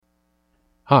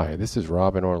Hi, this is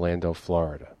Rob in Orlando,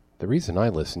 Florida. The reason I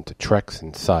listen to Treks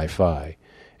and Sci-Fi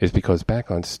is because back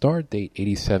on Stardate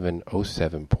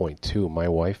 8707.2, my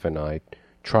wife and I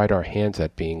tried our hands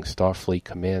at being Starfleet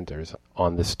commanders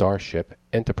on the starship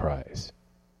Enterprise.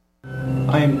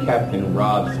 I am Captain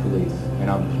Rob Scalise, and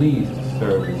I'm pleased to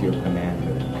serve as your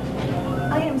commander.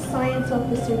 I am Science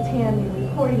Officer Tammy,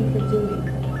 reporting for duty.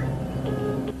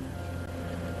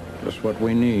 Just what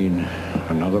we need.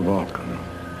 Another Vulcan.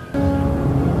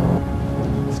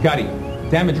 Scotty,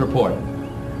 damage report.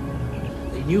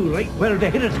 They knew right where to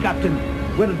hit us, Captain.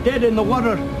 We're dead in the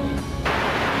water.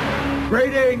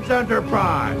 Greetings,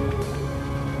 Enterprise.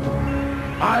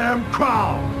 I am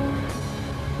Crown.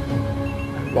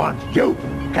 I want you,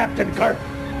 Captain Kirk.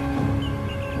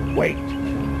 Wait,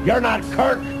 you're not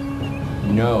Kirk?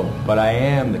 No, but I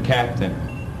am the captain.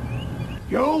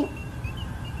 You?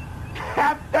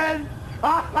 Captain?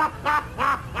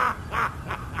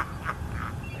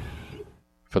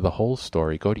 For the whole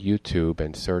story, go to YouTube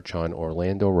and search on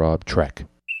Orlando Rob Trek.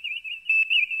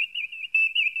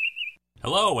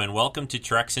 Hello and welcome to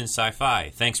Treks in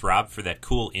Sci-Fi. Thanks, Rob, for that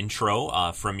cool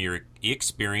intro from your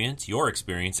experience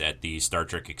at the Star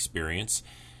Trek Experience.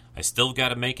 I still got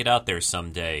to make it out there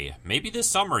someday. Maybe this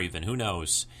summer even, who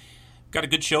knows. Got a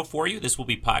good show for you. This will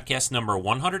be podcast number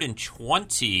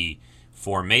 120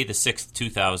 for May the 6th,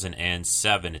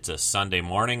 2007. It's a Sunday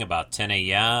morning, about 10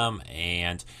 a.m.,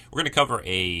 and we're going to cover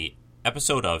a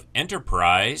episode of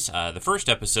Enterprise, the first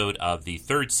episode of the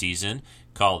third season,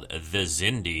 called The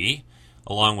Xindi,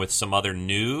 along with some other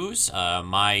news,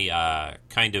 my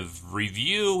kind of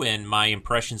review and my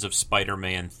impressions of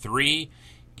Spider-Man 3,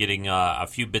 getting a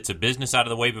few bits of business out of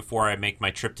the way before I make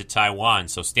my trip to Taiwan.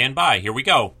 So stand by. Here we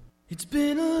go. It's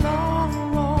been a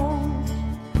long road,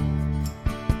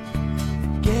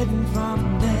 getting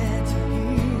from there to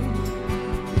here.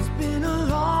 It's been a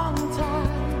long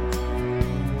time,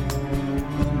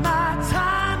 but my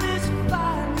time is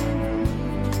finally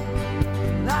here.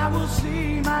 And I will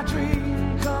see my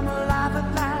dream come alive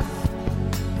at last.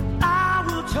 I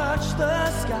will touch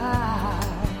the sky,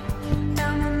 and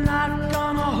they're not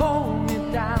gonna hold me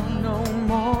down no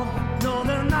more. No,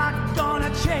 they're not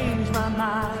gonna change my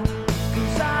mind.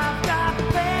 I've got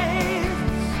faith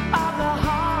of the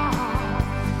heart.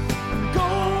 Go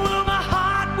where my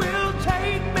heart will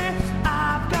take me.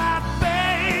 I've got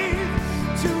faith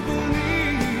to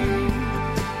believe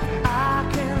I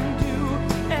can do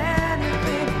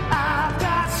anything. I've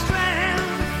got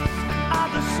strength of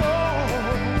the soul.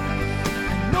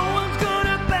 No one's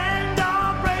gonna bend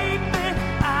or break me.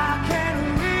 I can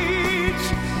reach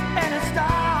any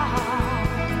star.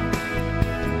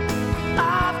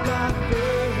 I've got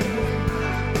faith.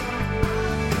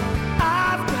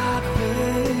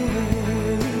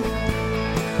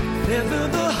 Into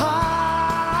the heart.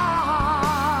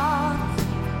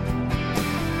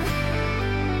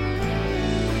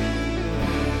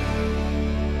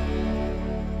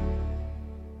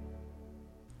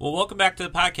 Well, welcome back to the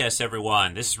podcast,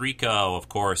 everyone. This is Rico, of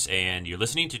course, and you're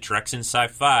listening to Treks in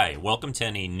Sci-Fi. Welcome to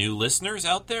any new listeners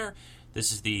out there.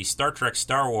 This is the Star Trek,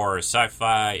 Star Wars,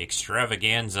 sci-fi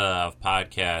extravaganza of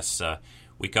podcasts.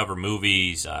 We cover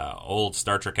movies, old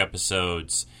Star Trek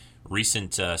episodes,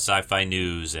 recent sci-fi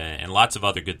news, and lots of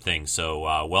other good things.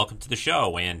 So welcome to the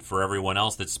show. And for everyone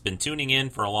else that's been tuning in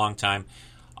for a long time,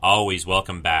 always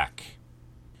welcome back.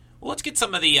 Well, let's get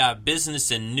some of the business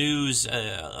and news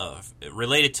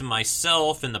related to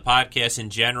myself and the podcast in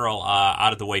general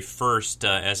out of the way first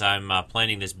as I'm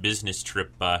planning this business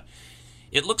trip.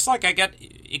 It looks like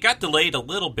it got delayed a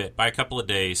little bit by a couple of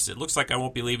days. It looks like I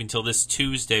won't be leaving till this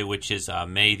Tuesday, which is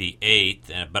May the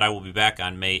 8th, but I will be back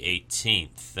on May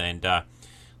 18th. And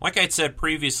like I had said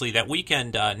previously, that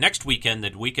weekend, next weekend,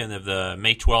 the weekend of the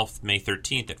May 12th, May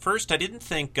 13th, at first I didn't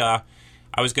think I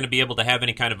was going to be able to have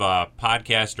any kind of a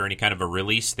podcast or any kind of a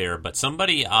release there, but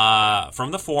somebody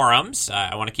from the forums,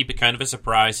 I want to keep it kind of a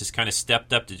surprise, has kind of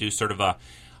stepped up to do sort of a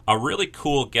really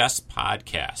cool guest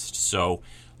podcast. So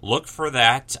look for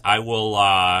that. I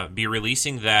will be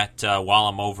releasing that while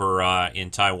I'm over in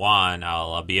Taiwan.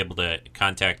 I'll be able to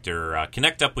contact or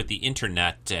connect up with the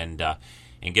internet and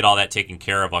get all that taken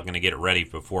care of. I'm going to get it ready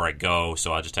before I go,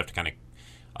 so I'll just have to kind of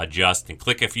adjust and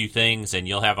click a few things, and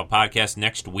you'll have a podcast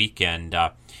next weekend.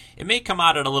 It may come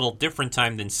out at a little different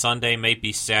time than Sunday. It might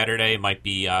be Saturday. It might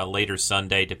be later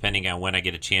Sunday, depending on when I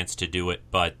get a chance to do it.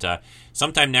 But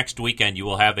sometime next weekend, you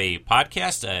will have a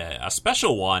podcast, a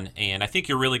special one, and I think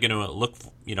you're really going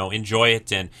to enjoy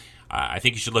it, and I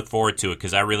think you should look forward to it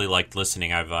because I really liked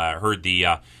listening. I've heard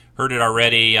it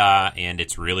already, and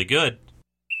it's really good.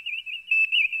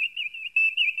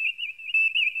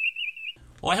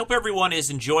 Well, I hope everyone has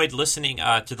enjoyed listening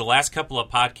to the last couple of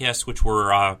podcasts, which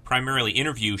were primarily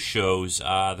interview shows.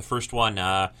 The first one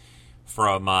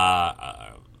from,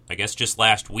 I guess, just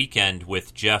last weekend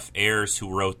with Jeff Ayers,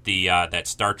 who wrote the that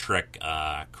Star Trek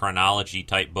chronology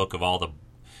type book of all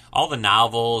the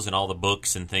novels and all the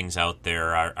books and things out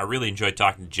there. I really enjoyed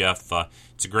talking to Jeff.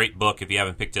 It's a great book. If you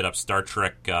haven't picked it up, Star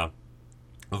Trek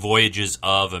Voyages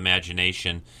of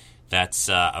Imagination. That's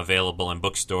available in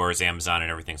bookstores, Amazon,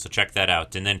 and everything. So check that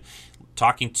out. And then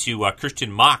talking to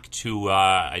Christian Macht, who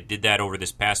I did that over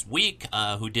this past week,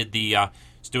 who did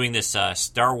is doing this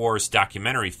Star Wars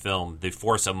documentary film, The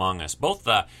Force Among Us. Both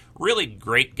really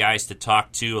great guys to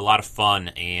talk to, a lot of fun,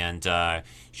 and you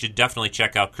should definitely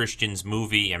check out Christian's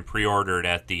movie and pre-order it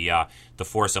at the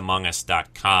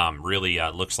theforceamongus.com. Really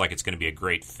looks like it's going to be a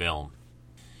great film.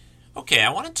 Okay, I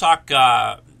want to talk...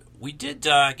 We did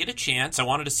get a chance. I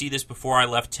wanted to see this before I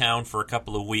left town for a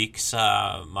couple of weeks.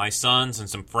 My sons and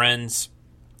some friends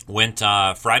went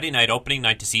Friday night, opening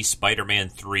night, to see Spider-Man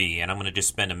 3, and I'm going to just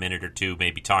spend a minute or two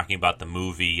maybe talking about the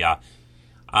movie.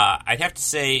 I'd have to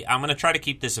say I'm going to try to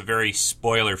keep this a very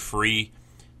spoiler-free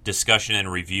discussion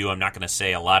and review. I'm not going to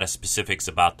say a lot of specifics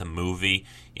about the movie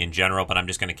in general, but I'm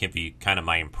just going to give you kind of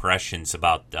my impressions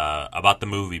about the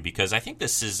movie, because I think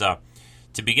this is...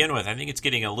 To begin with, I think it's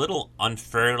getting a little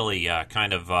unfairly and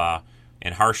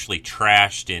harshly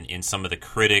trashed in some of the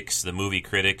critics, the movie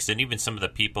critics, and even some of the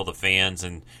people, the fans,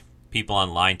 and people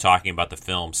online talking about the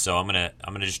film. So I'm gonna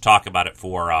just talk about it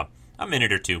for a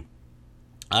minute or two.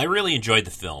 I really enjoyed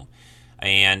the film,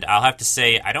 and I'll have to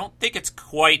say I don't think it's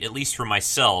quite, at least for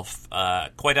myself,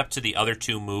 quite up to the other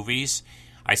two movies.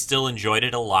 I still enjoyed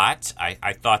it a lot.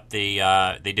 I thought they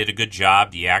did a good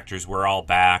job. The actors were all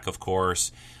back, of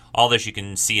course. All this you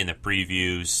can see in the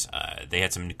previews. They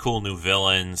had some cool new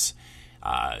villains.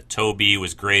 Toby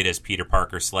was great as Peter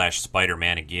Parker /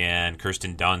 Spider-Man again.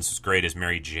 Kirsten Dunst was great as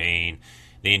Mary Jane.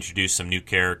 They introduced some new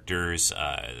characters,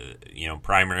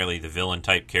 primarily the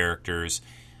villain-type characters.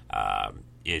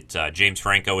 James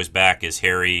Franco is back as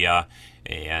Harry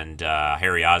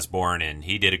Harry Osborn, and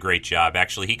he did a great job.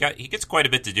 Actually, he gets quite a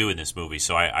bit to do in this movie,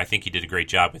 so I think he did a great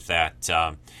job with that.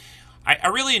 I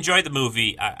really enjoyed the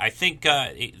movie. I think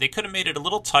they could have made it a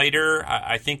little tighter.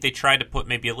 I think they tried to put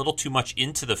maybe a little too much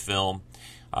into the film.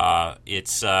 But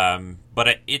it's a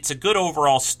good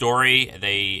overall story.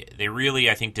 They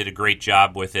really, I think, did a great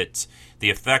job with it.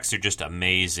 The effects are just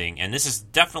amazing, and this is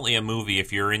definitely a movie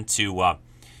if you're into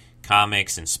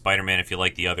comics and Spider-Man, if you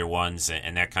like the other ones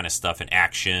and that kind of stuff, and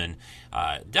action.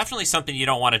 Definitely something you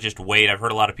don't want to just wait. I've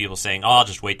heard a lot of people saying, I'll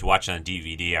just wait to watch it on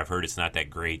DVD. I've heard it's not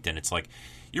that great, and it's like,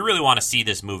 you really want to see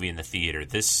this movie in the theater.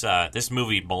 This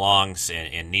movie belongs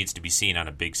and needs to be seen on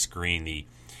a big screen.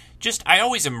 I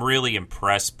always am really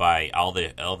impressed by all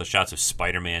the shots of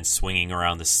Spider-Man swinging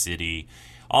around the city.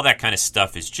 All that kind of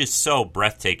stuff is just so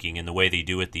breathtaking in the way they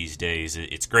do it these days.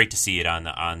 It's great to see it on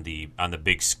the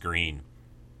big screen.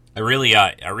 I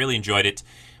really enjoyed it.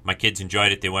 My kids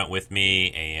enjoyed it. They went with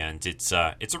me, and it's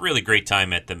a really great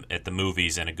time at the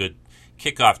movies, and a good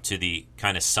kickoff to the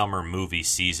kind of summer movie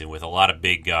season with a lot of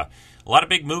big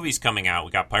movies coming out.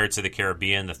 We got Pirates of the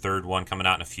Caribbean, the third one, coming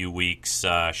out in a few weeks.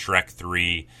 Shrek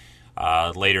 3.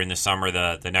 Later in the summer,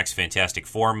 the next Fantastic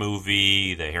Four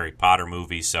movie, the Harry Potter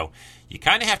movie. So you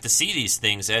kind of have to see these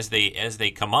things as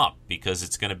they come up, because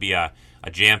it's going to be a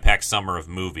jam-packed summer of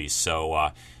movies.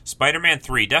 So Spider-Man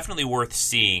 3, definitely worth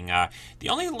seeing. The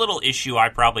only little issue I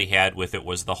probably had with it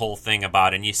was the whole thing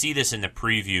about, and you see this in the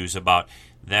previews, about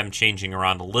them changing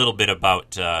around a little bit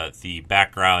about the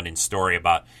background and story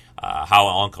about how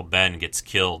Uncle Ben gets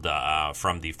killed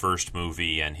from the first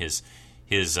movie, and his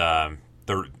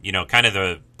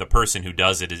the person who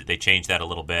does it, they change that a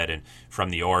little bit, and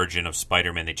from the origin of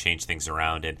Spider-Man they change things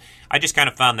around, and I just kind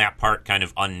of found that part kind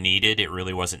of unneeded. It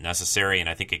really wasn't necessary, and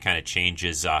I think it kind of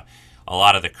changes a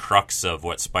lot of the crux of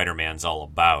what Spider-Man's all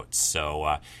about. So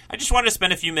I just wanted to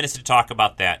spend a few minutes to talk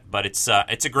about that, but it's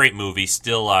a great movie,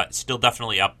 still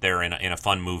definitely up there in a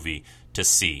fun movie to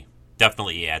see.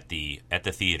 Definitely at the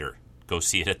theater. Go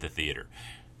see it at the theater.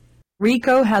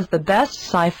 Rico has the best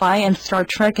sci-fi and Star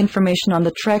Trek information on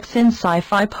the Treks in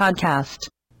Sci-Fi podcast.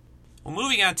 Well,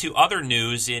 moving on to other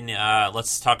news,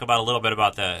 let's talk about a little bit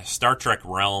about the Star Trek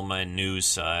realm and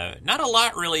news. Not a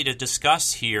lot really to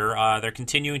discuss here. They're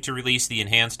continuing to release the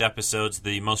enhanced episodes.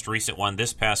 The most recent one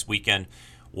this past weekend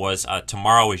was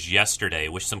Tomorrow is Yesterday,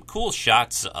 with some cool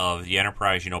shots of the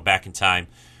Enterprise, back in time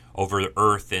over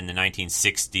Earth in the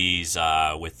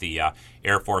 1960s, with the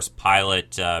Air Force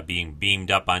pilot being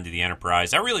beamed up onto the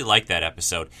Enterprise. I really like that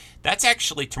episode. That's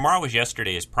actually, Tomorrow is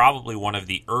Yesterday is probably one of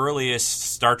the earliest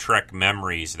Star Trek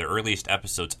memories, the earliest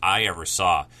episodes I ever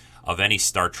saw of any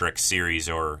Star Trek series,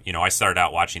 or, I started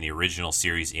out watching the original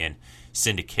series in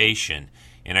syndication,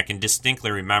 and I can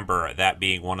distinctly remember that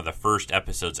being one of the first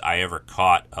episodes I ever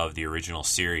caught of the original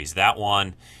series. That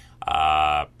one,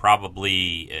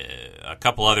 probably a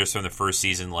couple others from the first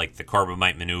season, like the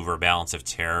Corbomite Maneuver, Balance of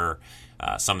Terror.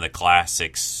 Some of the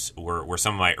classics were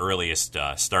some of my earliest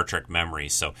Star Trek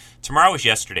memories. So Tomorrow Was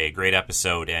Yesterday, a great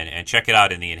episode, and check it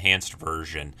out in the enhanced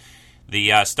version.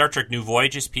 The Star Trek New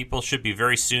Voyages people should be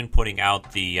very soon putting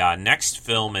out the next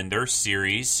film in their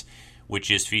series,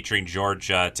 which is featuring George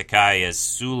Takei as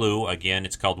Sulu. Again,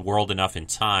 it's called World Enough in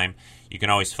Time. You can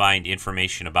always find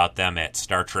information about them at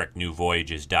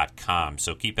StarTrekNewVoyages.com.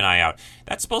 So keep an eye out.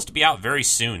 That's supposed to be out very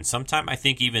soon, sometime I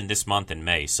think even this month in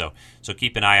May. So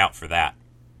keep an eye out for that.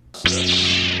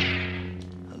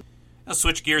 I'll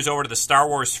switch gears over to the Star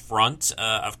Wars front.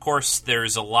 Of course,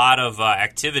 there's a lot of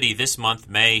activity this month,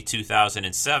 May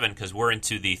 2007, because we're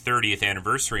into the 30th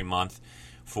anniversary month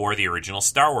for the original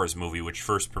Star Wars movie, which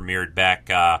first premiered back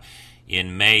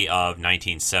in May of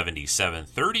 1977,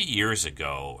 30 years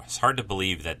ago. It's hard to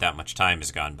believe that much time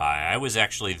has gone by. I was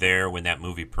actually there when that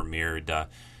movie premiered,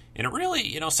 and it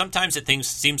really, sometimes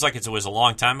seems like it was a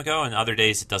long time ago, and other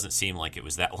days it doesn't seem like it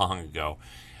was that long ago.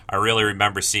 I really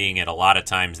remember seeing it a lot of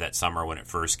times that summer when it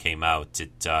first came out.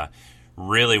 It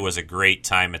really was a great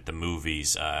time at the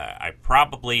movies. I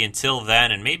probably, until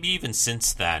then, and maybe even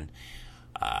since then,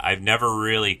 I've never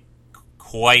really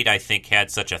quite, I think, had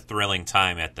such a thrilling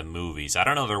time at the movies. I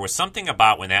don't know, there was something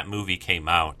about when that movie came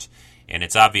out, and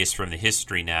it's obvious from the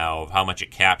history now of how much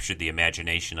it captured the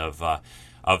imagination of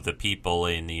the people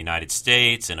in the United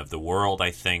States and of the world,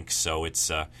 I think. So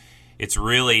it's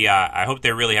really, I hope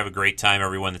they really have a great time,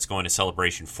 everyone that's going to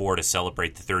Celebration 4 to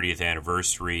celebrate the 30th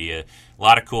anniversary. A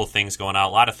lot of cool things going on,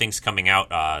 a lot of things coming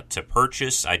out to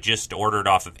purchase. I just ordered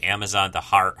off of Amazon the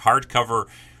hardcover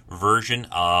version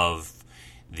of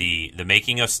the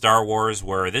making of Star Wars,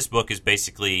 where this book is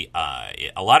basically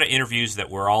a lot of interviews that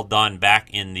were all done back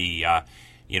in the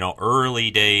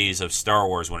early days of Star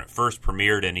Wars when it first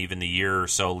premiered, and even the year or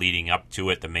so leading up to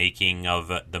it, the making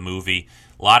of the movie.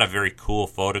 A lot of very cool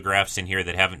photographs in here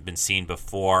that haven't been seen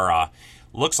before.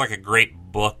 Looks like a great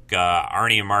book.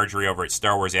 Arnie and Marjorie over at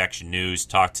Star Wars Action News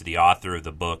talked to the author of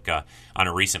the book on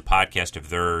a recent podcast of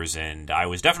theirs, and I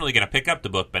was definitely going to pick up the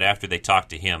book, but after they talked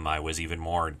to him, I was even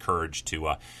more encouraged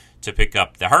to pick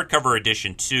up the hardcover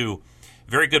edition too.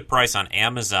 Very good price on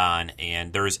Amazon,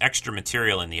 and there is extra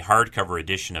material in the hardcover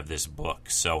edition of this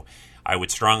book. So I would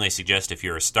strongly suggest, if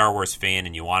you're a Star Wars fan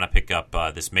and you want to pick up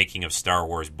this Making of Star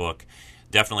Wars book,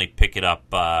 definitely pick it up,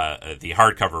 the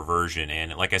hardcover version.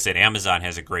 And like I said, Amazon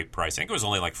has a great price. I think it was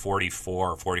only like $44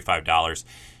 or $45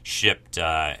 shipped,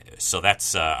 so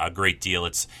that's a great deal.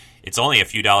 It's only a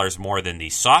few dollars more than the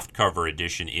softcover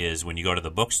edition is when you go to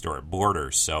the bookstore at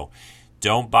Borders. So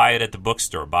don't buy it at the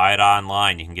bookstore. Buy it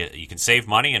online. You can save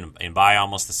money and buy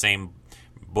almost the same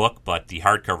book, but the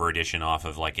hardcover edition off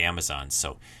of like Amazon.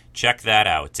 So check that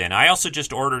out. And I also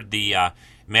just ordered the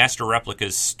Master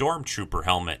Replica's Stormtrooper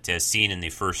helmet, as seen in the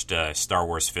first Star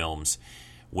Wars films,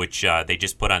 which they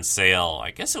just put on sale. I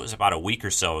guess it was about a week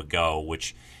or so ago,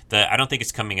 which I don't think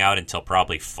it's coming out until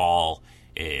probably fall.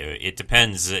 It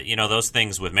depends. Those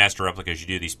things with Master Replicas, you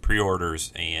do these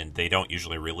pre-orders, and they don't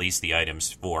usually release the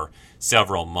items for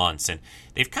several months. And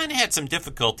they've kind of had some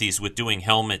difficulties with doing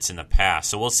helmets in the past,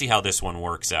 so we'll see how this one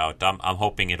works out. I'm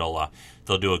hoping they'll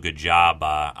do a good job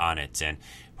on it. And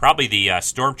probably the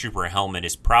Stormtrooper helmet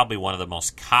is probably one of the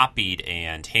most copied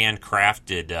and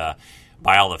handcrafted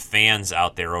by all the fans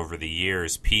out there over the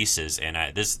years pieces.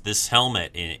 And this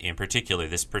helmet in particular,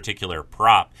 this particular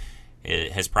prop,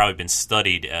 it has probably been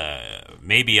studied.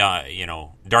 Maybe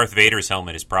Darth Vader's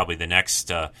helmet is probably the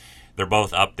next. They're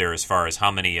both up there as far as how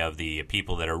many of the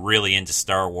people that are really into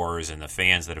Star Wars and the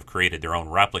fans that have created their own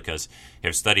replicas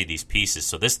have studied these pieces.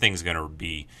 So this thing's going to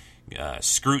be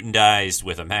scrutinized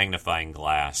with a magnifying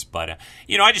glass. But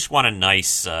I just want a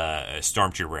nice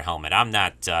Stormtrooper helmet. I'm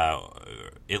not,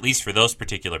 at least for those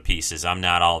particular pieces, I'm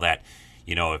not all that.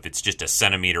 If it's just a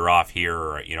centimeter off here,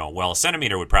 or, a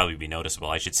centimeter would probably be noticeable.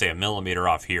 I should say a millimeter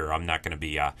off here, I'm not going to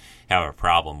be have a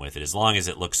problem with it, as long as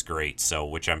it looks great,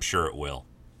 which I'm sure it will.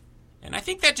 And I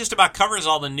think that just about covers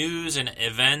all the news and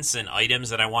events and items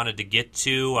that I wanted to get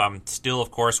to. I'm still,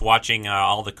 of course, watching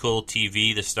all the cool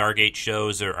TV. The Stargate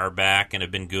shows are back and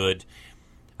have been good.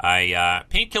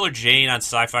 Painkiller Jane on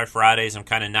Sci-Fi Fridays, I'm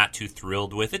kind of not too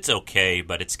thrilled with. It's okay,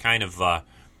 but it's kind of...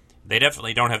 they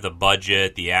definitely don't have the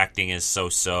budget. The acting is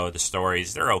so-so. The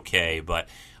stories, they're okay. But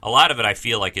a lot of it I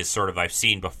feel like is sort of I've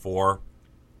seen before.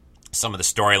 Some of the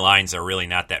storylines are really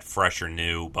not that fresh or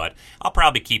new, but I'll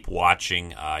probably keep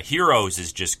watching. Heroes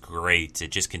is just great.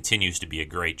 It just continues to be a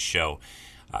great show.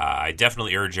 I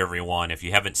definitely urge everyone, if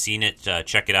you haven't seen it,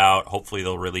 check it out. Hopefully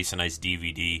they'll release a nice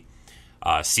DVD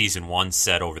Season 1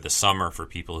 set over the summer for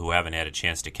people who haven't had a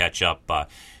chance to catch up,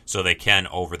 so they can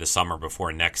over the summer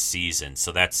before next season.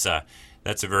 So that's a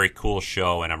very cool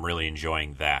show, and I'm really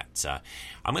enjoying that.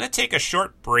 I'm going to take a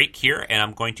short break here, and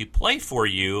I'm going to play for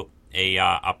you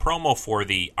a promo for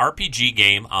the RPG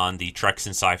game on the Treks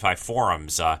and Sci-Fi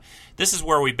forums. This is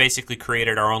where we basically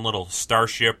created our own little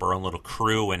starship, our own little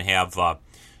crew, and have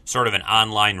sort of an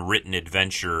online written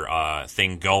adventure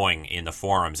thing going in the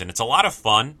forums. And it's a lot of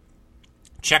fun.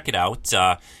 Check it out.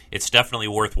 It's definitely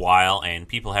worthwhile, and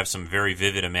people have some very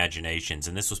vivid imaginations.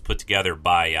 And this was put together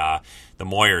by the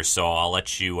Moyers, so I'll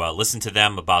let you listen to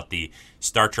them about the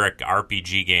Star Trek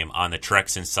RPG game on the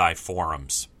Treks and Sci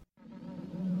forums.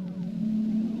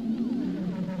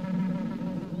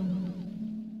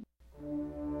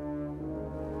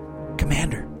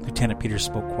 Commander, Lieutenant Peters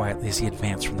spoke quietly as he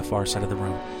advanced from the far side of the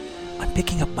room. I'm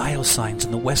picking up biosigns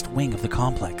in the west wing of the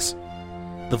complex.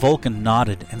 The Vulcan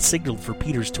nodded and signaled for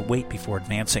Peters to wait before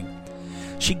advancing.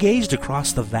 She gazed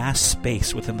across the vast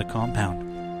space within the compound,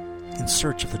 in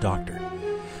search of the doctor.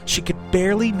 She could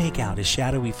barely make out his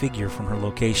shadowy figure from her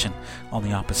location on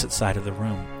the opposite side of the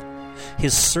room.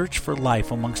 His search for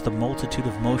life amongst the multitude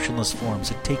of motionless forms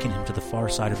had taken him to the far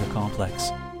side of the complex.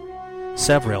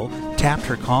 Sevril tapped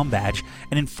her comm badge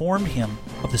and informed him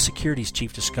of the security's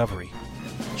chief discovery.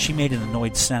 She made an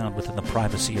annoyed sound within the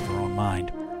privacy of her own mind.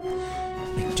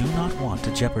 They do not want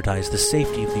to jeopardize the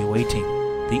safety of the away team.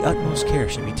 The utmost care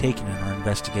should be taken in our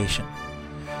investigation.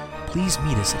 Please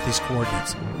meet us at these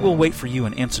coordinates. We'll wait for you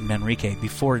and Ensign Manrique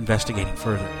before investigating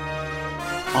further.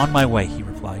 On my way, he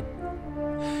replied.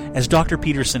 As Dr.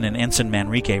 Peterson and Ensign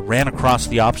Manrique ran across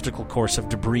the obstacle course of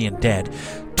debris and dead,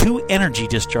 2 energy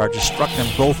discharges struck them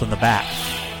both in the back.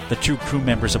 The 2 crew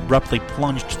members abruptly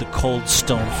plunged to the cold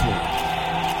stone floor.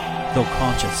 Though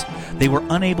conscious, they were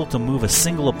unable to move a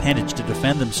single appendage to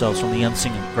defend themselves from the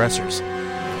unseen aggressors.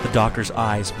 The doctor's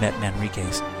eyes met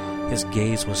Manrique's. His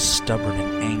gaze was stubborn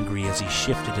and angry as he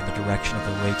shifted in the direction of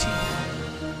the away team.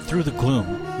 Through the gloom,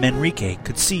 Manrique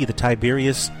could see the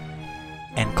Tiberius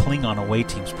and Klingon away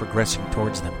teams progressing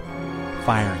towards them,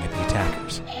 firing at the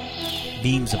attackers.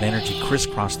 Beams of energy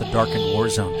crisscrossed the darkened war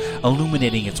zone,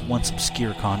 illuminating its once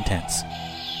obscure contents.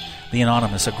 The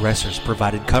anonymous aggressors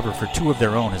provided cover for 2 of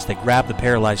their own as they grabbed the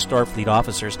paralyzed Starfleet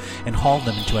officers and hauled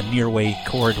them into a nearway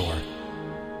corridor.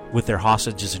 With their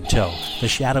hostages in tow, the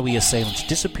shadowy assailants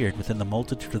disappeared within the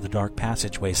multitude of the dark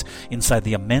passageways inside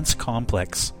the immense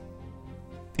complex.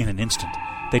 In an instant,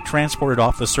 they transported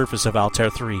off the surface of Altair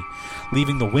 3,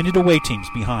 leaving the winded away teams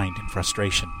behind in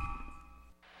frustration.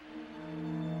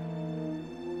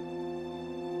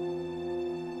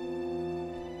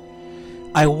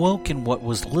 I awoke in what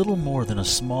was little more than a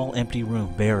small empty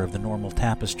room bare of the normal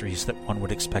tapestries that one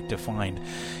would expect to find.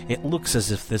 It looks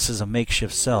as if this is a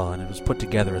makeshift cell and it was put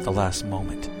together at the last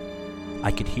moment.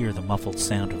 I could hear the muffled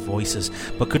sound of voices,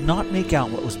 but could not make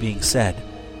out what was being said.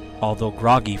 Although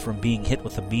groggy from being hit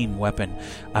with a beam weapon,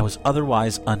 I was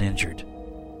otherwise uninjured.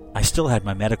 I still had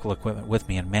my medical equipment with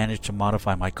me and managed to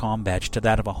modify my comm badge to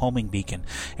that of a homing beacon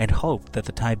and hoped that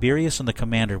the Tiberius and the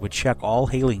commander would check all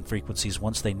hailing frequencies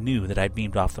once they knew that I'd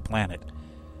beamed off the planet.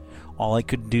 All I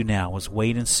could do now was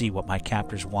wait and see what my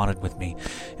captors wanted with me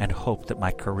and hope that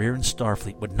my career in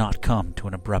Starfleet would not come to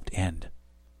an abrupt end.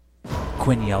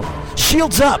 Quinn yelled,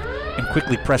 "Shields up!" and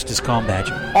quickly pressed his comm badge.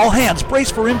 "All hands,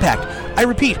 brace for impact! I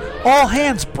repeat, all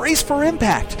hands, brace for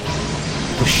impact!"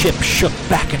 The ship shook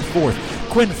back and forth.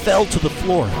 Quinn fell to the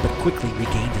floor, but quickly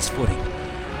regained his footing.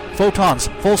 "Photons,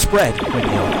 full spread," Quinn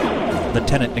yelled.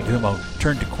 Lieutenant Nagumo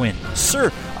turned to Quinn.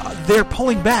 "Sir, they're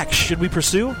pulling back. Should we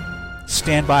pursue?"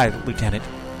 "Stand by, Lieutenant."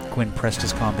 Quinn pressed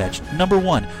his comm badge. "Number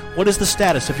 1, what is the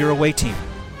status of your away team?"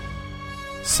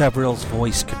 Sevril's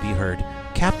voice could be heard.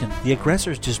 "Captain, the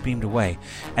aggressors just beamed away,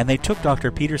 and they took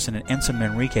Dr. Peterson and Ensign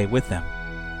Manrique with them."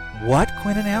 "What?"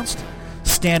 Quinn announced.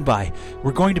 "Stand by.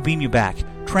 We're going to beam you back.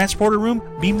 Transporter room,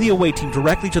 beam the away team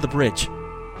directly to the bridge."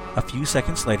 A few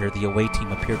seconds later, the away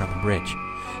team appeared on the bridge.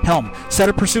 "Helm, set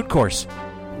a pursuit course."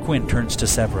 Quinn turns to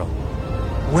Sevril.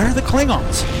 "Where are the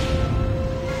Klingons?"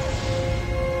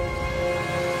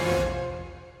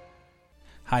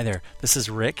 Hi there, this is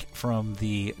Rick from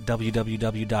the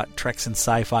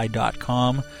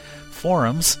www.treksandsci-fi.com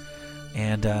forums,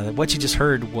 and what you just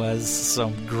heard was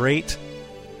some great,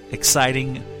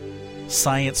 exciting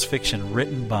science fiction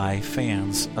written by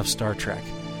fans of Star Trek.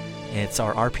 It's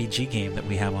our RPG game that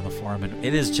we have on the forum, and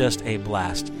it is just a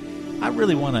blast. I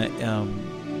really want to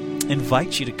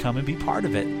invite you to come and be part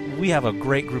of it. We have a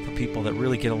great group of people that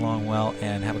really get along well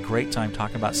and have a great time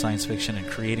talking about science fiction and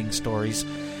creating stories,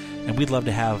 and we'd love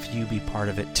to have you be part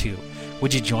of it too.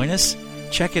 Would you join us?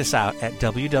 Check us out at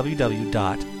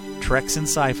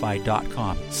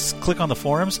www.treksinsci-fi.com. Click on the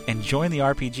forums and join the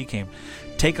RPG game.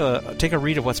 Take a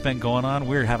read of what's been going on.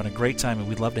 We're having a great time, and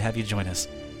we'd love to have you join us.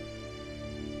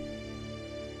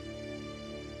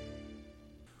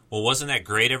 Well, wasn't that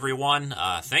great, everyone?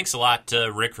 Thanks a lot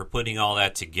to Rick for putting all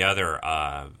that together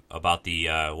about the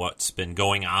what's been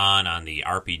going on the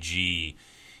RPG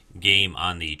game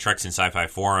on the Treks in Sci-Fi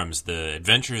forums, the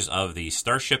Adventures of the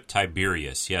Starship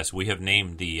Tiberius. Yes, we have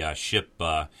named the ship.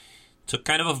 Took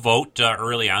kind of a vote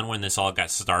early on when this all got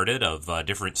started of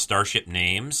different starship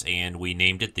names, and we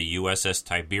named it the USS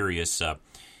Tiberius.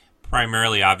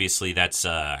 Primarily, obviously, that's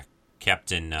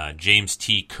Captain James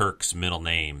T. Kirk's middle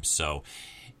name. So,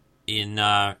 in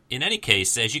any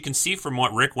case, as you can see from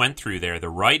what Rick went through there, the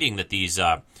writing that these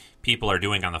people are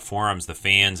doing on the forums, the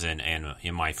fans and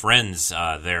my friends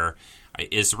there,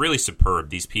 is really superb.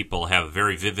 These people have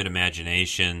very vivid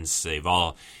imaginations. They've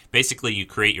all basically, you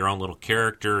create your own little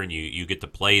character and you get to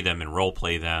play them and role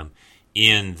play them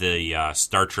in the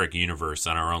Star Trek universe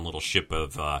on our own little ship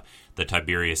of the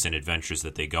Tiberius and adventures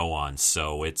that they go on.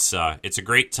 So it's a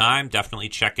great time. Definitely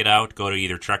check it out. Go to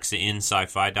either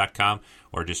treksinsci-fi.com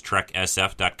or just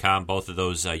treksf.com. Both of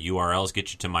those URLs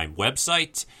get you to my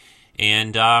website.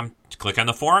 And click on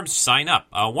the forums, sign up.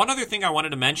 One other thing I wanted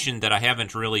to mention that I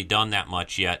haven't really done that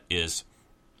much yet is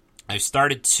I've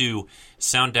started to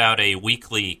sound out a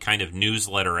weekly kind of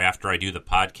newsletter after I do the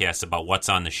podcast about what's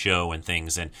on the show and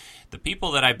things. And the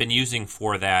people that I've been using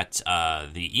for that,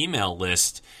 the email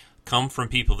list, come from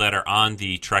people that are on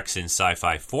the Treks in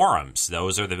Sci-Fi forums.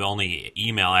 Those are the only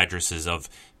email addresses of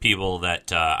people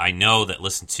that I know that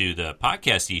listen to the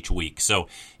podcast each week. So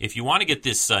if you want to get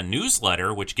this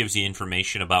newsletter, which gives you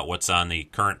information about what's on the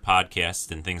current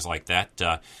podcast and things like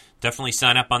that, definitely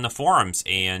sign up on the forums,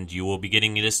 and you will be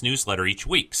getting this newsletter each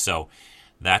week. So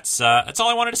that's all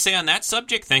I wanted to say on that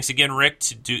subject. Thanks again, Rick,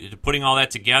 to putting all that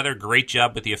together. Great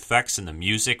job with the effects and the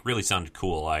music. Really sounded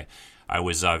cool. I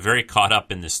was very caught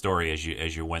up in the story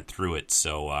as you went through it.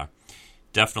 So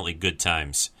definitely good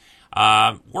times.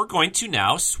 We're going to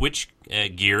now switch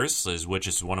gears, which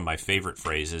is one of my favorite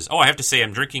phrases. Oh, I have to say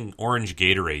I'm drinking orange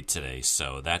Gatorade today,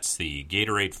 so that's the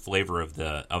Gatorade flavor of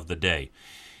the day.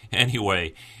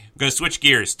 Anyway, I'm going to switch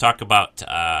gears, talk about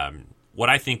what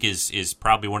I think is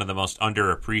probably one of the most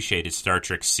underappreciated Star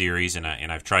Trek series, and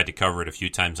I've tried to cover it a few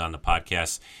times on the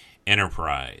podcast,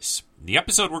 Enterprise. The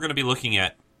episode we're going to be looking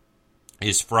at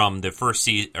is from the first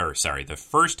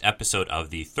episode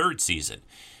of the third season,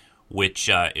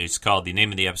 which is called, the name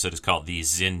of the episode is called The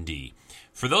Xindi.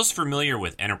 For those familiar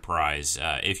with Enterprise,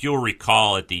 if you'll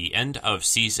recall, at the end of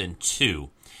Season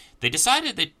 2, they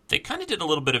decided that they kind of did a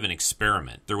little bit of an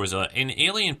experiment. There was an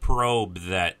alien probe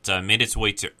that made its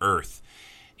way to Earth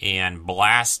and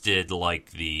blasted like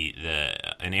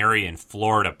an area in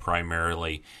Florida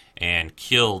primarily and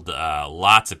killed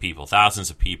lots of people, thousands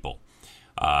of people.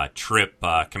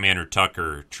 Commander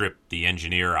Tucker, Trip, the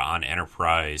engineer on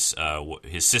Enterprise,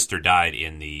 his sister died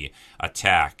in the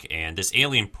attack, and this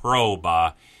alien probe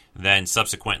then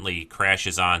subsequently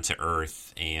crashes onto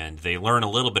Earth, and they learn a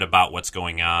little bit about what's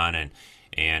going on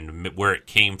and where it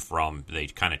came from. They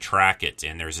kind of track it,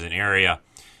 and there's an area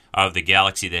of the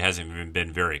galaxy that hasn't even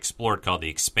been very explored called the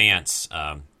Expanse,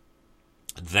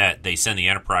 that they send the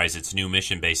Enterprise. Its new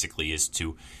mission basically is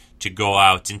to go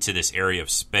out into this area of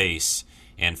space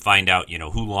and find out,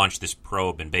 who launched this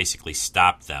probe and basically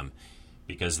stop them,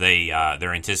 because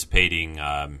they're anticipating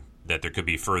that there could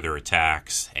be further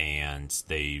attacks, and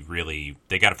they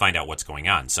got to find out what's going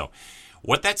on. So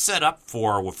what that set up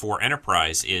for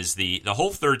Enterprise is the whole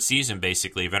third season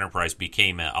basically of Enterprise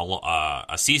became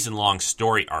a season-long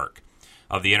story arc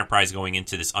of the Enterprise going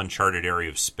into this uncharted area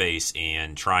of space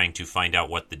and trying to find out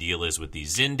what the deal is with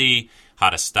these Xindi, how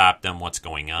to stop them, what's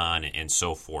going on, and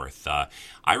so forth.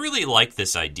 I really like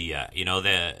this idea.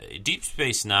 The Deep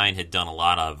Space Nine had done a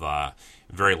lot of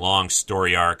very long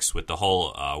story arcs with the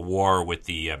whole war with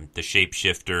the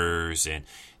shapeshifters, and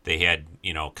they had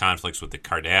conflicts with the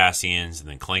Cardassians and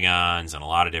the Klingons and a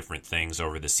lot of different things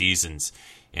over the seasons,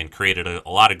 and created a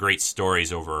lot of great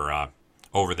stories over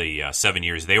the 7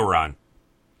 years they were on.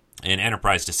 And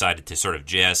Enterprise decided to sort of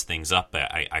jazz things up.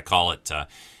 I call it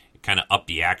kind of up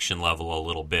the action level a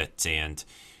little bit and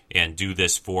do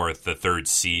this for the third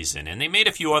season. And they made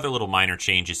a few other little minor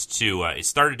changes too. It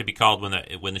started to be called,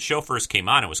 when the show first came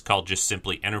on, it was called just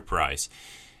simply Enterprise.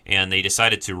 and they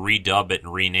decided to redub it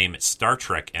and rename it Star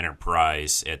Trek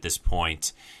Enterprise at this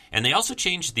point. And they also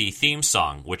changed the theme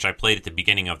song, which I played at the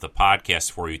beginning of the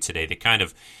podcast for you today. They kind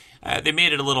of they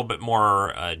made it a little bit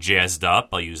more jazzed up.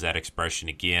 I'll use that expression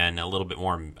again. A little bit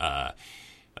more,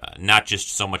 not just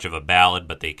so much of a ballad,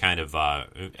 but they kind of,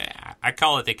 I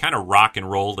call it, they kind of rock and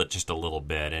rolled it just a little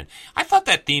bit. And I thought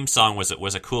that theme song was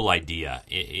a cool idea.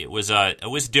 It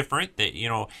was different. That, you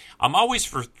know, I'm always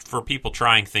for people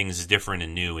trying things different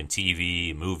and new in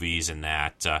TV, movies, and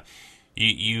that.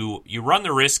 You run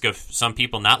the risk of some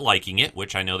people not liking it,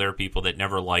 which I know there are people that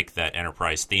never like that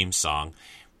Enterprise theme song.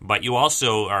 But you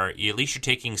also are, at least you're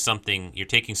taking some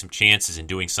chances and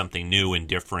doing something new and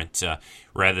different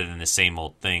rather than the same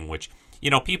old thing, which, you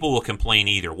know, people will complain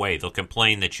either way. They'll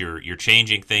complain that you're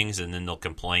changing things, and then they'll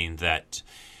complain that,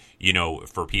 you know,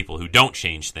 for people who don't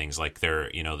change things, like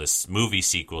this movie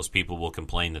sequels, people will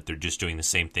complain that they're just doing the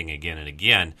same thing again and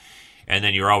again. And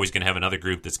then you're always going to have another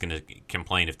group that's going to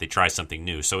complain if they try something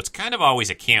new. So it's kind of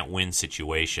always a can't-win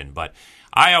situation. But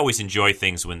I always enjoy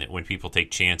things when people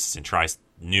take chances and try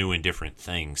new and different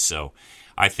things. So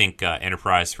I think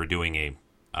Enterprise, for doing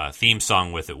a theme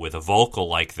song with a vocal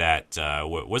like that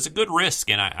was a good risk.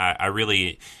 And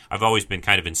I've always been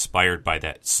kind of inspired by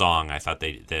that song. I thought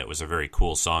that it was a very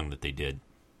cool song that they did.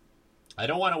 I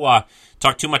don't want to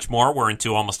talk too much more. We're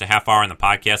into almost a half hour in the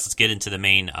podcast. Let's get into the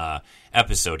main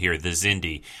episode here, the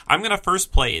Xindi. I'm going to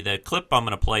first play, the clip I'm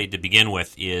going to play to begin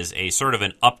with is a sort of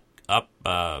an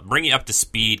bring you up to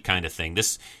speed kind of thing.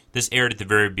 This aired at the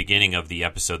very beginning of the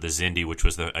episode, the Xindi, which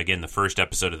was, the first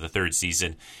episode of the third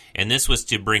season. And this was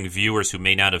to bring viewers who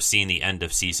may not have seen the end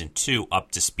of Season 2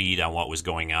 up to speed on what was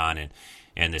going on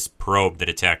and this probe that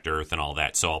attacked Earth and all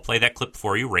that. So I'll play that clip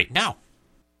for you right now.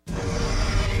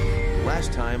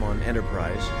 Last time on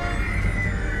Enterprise,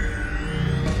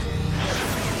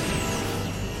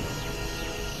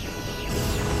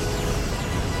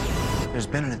 there's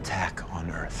been an attack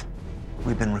on Earth.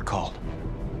 We've been recalled.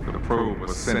 The probe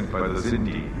was sent by the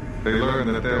Xindi. They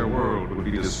learned that their world would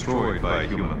be destroyed by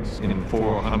humans in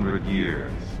 400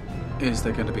 years. Is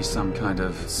there going to be some kind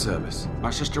of service?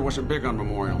 My sister wasn't big on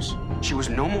memorials. She was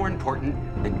no more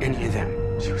important than any of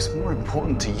them. She was more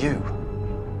important to you.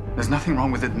 There's nothing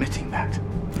wrong with admitting that.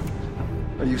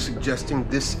 Are you suggesting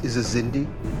this is a Xindi?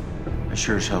 I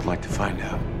sure as hell'd like to find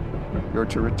out. You're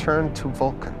to return to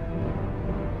Vulcan.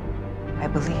 I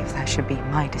believe that should be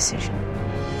my decision.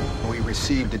 We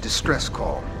received a distress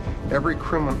call. Every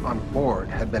crewman on board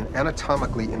had been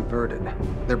anatomically inverted,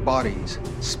 their bodies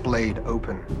splayed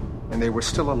open, and they were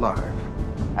still alive.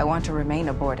 I want to remain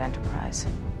aboard Enterprise.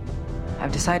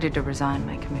 I've decided to resign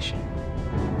my commission.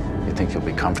 You think you'll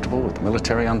be comfortable with the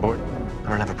military on board? I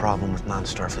don't have a problem with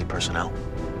non-Starfleet personnel.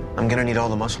 I'm gonna need all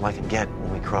the muscle I can get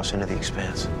when we cross into the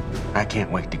Expanse. I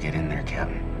can't wait to get in there,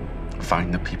 Captain.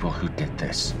 Find the people who did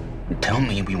this. And tell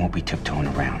me we won't be tiptoeing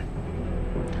around.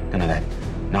 None of that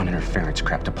non-interference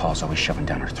crap DePaul's always shoving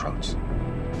down our throats.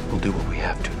 We'll do what we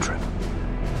have to, Trip.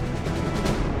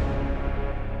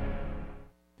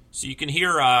 So you can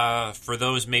hear, for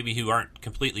those maybe who aren't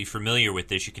completely familiar with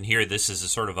this, you can hear this is a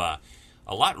sort of a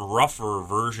lot rougher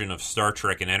version of Star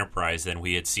Trek and Enterprise than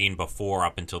we had seen before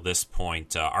up until this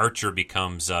point. Archer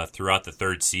becomes, throughout the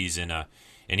third season,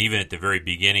 and even at the very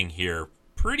beginning here,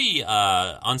 pretty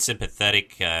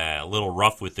unsympathetic, a little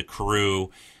rough with the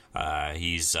crew.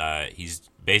 He's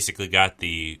basically got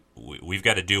we've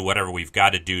got to do whatever we've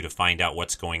got to do to find out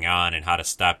what's going on and how to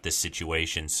stop this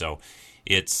situation. So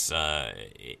it's a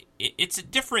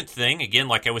different thing. Again,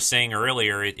 like I was saying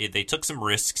earlier, they took some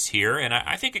risks here, and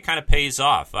I think it kind of pays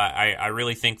off. I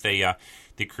really think they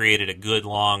created a good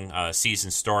long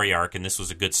season story arc, and this was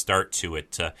a good start to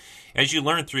it. As you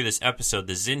learn through this episode,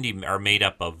 the Xindi are made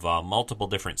up of multiple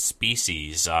different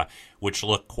species, which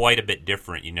look quite a bit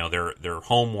different. You know, their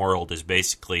home world is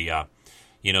basically,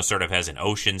 sort of has an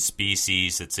ocean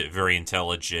species that's very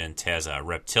intelligent, has a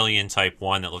reptilian type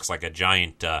one that looks like a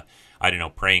giant,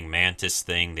 praying mantis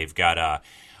thing. They've got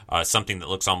something that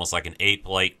looks almost like an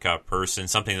ape-like person,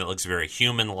 something that looks very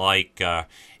human-like,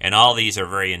 and all these are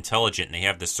very intelligent, and they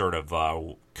have this sort of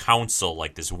council,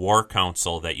 like this war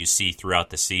council that you see throughout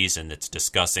the season that's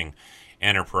discussing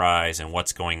Enterprise and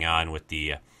what's going on with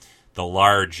the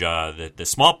large, the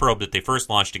small probe that they first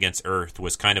launched against Earth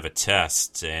was kind of a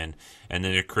test, and then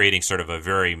they're creating sort of a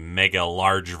very mega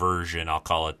large version, I'll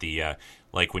call it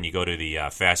like when you go to the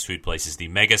fast food places, the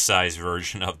mega-sized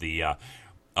version of the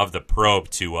probe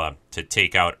to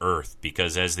take out Earth,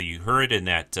 because as you heard in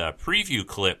that preview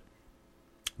clip,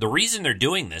 the reason they're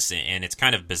doing this, and it's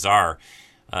kind of bizarre,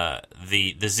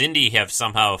 the Xindi have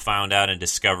somehow found out and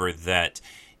discovered that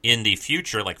in the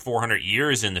future, like 400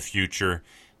 years in the future,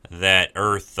 that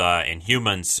Earth and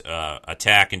humans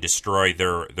attack and destroy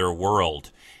their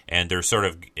world, and they're sort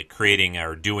of creating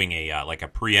or doing a like a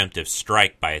preemptive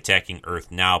strike by attacking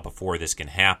Earth now before this can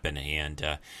happen.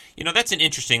 And that's an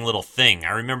interesting little thing.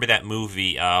 I remember that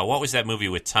movie. What was that movie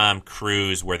with Tom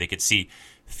Cruise where they could see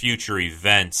future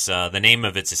events? The name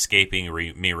of it's escaping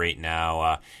me right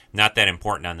now. Not that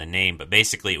important on the name, but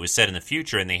basically it was set in the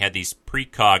future, and they had these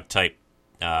precog type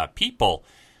people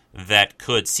that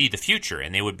could see the future,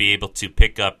 and they would be able to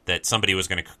pick up that somebody was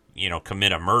going to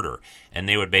commit a murder, and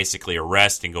they would basically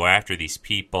arrest and go after these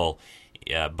people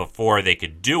before they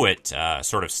could do it,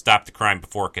 sort of stop the crime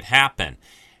before it could happen.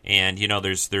 And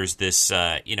there's this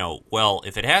well,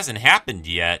 if it hasn't happened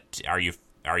yet, are you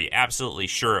absolutely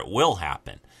sure it will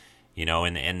happen?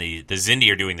 And the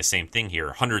Xindi are doing the same thing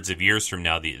here. Hundreds of years from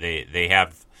now, they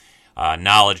have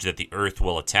knowledge that the Earth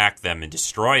will attack them and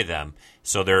destroy them.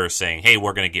 So they're saying, hey,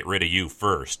 we're going to get rid of you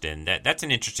first. And that's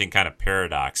an interesting kind of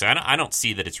paradox. I don't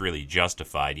see that it's really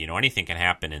justified. Anything can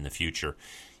happen in the future,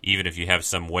 even if you have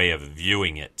some way of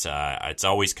viewing it. It's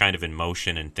always kind of in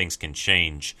motion, and things can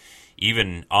change.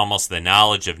 Even almost the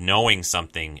knowledge of knowing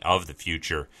something of the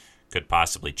future could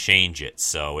possibly change it.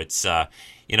 So it's,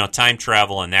 time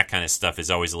travel and that kind of stuff is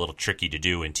always a little tricky to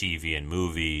do in TV and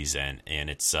movies. And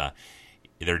it's...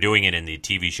 They're doing it in the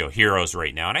TV show Heroes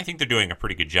right now, and I think they're doing a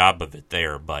pretty good job of it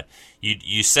there. But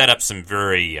you set up some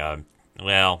very,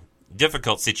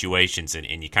 difficult situations,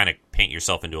 and you kind of paint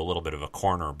yourself into a little bit of a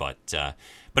corner. But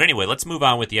anyway, let's move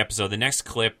on with the episode. The next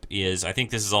clip is, I think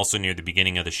this is also near the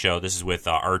beginning of the show. This is with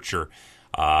Archer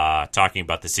talking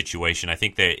about the situation. I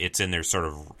think that it's in their sort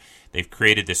of, they've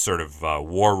created this sort of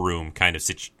war room kind of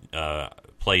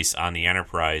place on the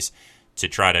Enterprise to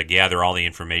try to gather all the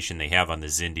information they have on the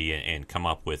Xindi and come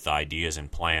up with ideas and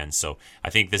plans. So I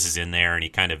think this is in there, and he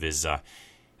kind of is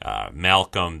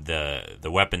Malcolm,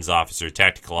 the weapons officer,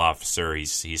 tactical officer.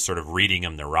 He's sort of reading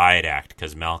him the riot act,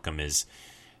 because Malcolm is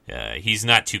he's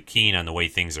not too keen on the way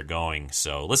things are going.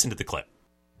 So listen to the clip.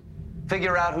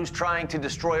 Figure out who's trying to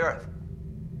destroy Earth.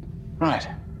 Right.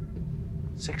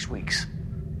 6 weeks.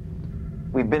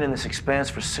 We've been in this expanse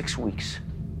for 6 weeks.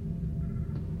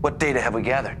 What data have we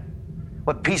gathered?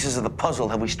 What pieces of the puzzle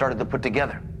have we started to put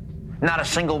together? Not a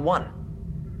single one.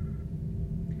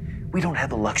 We don't have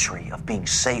the luxury of being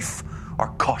safe or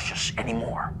cautious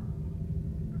anymore.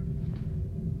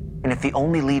 And if the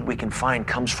only lead we can find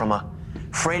comes from a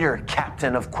freighter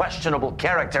captain of questionable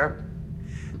character,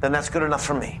 then that's good enough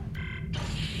for me.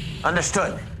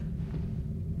 Understood?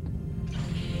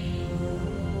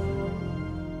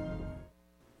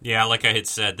 Yeah, like I had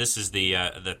said, this is the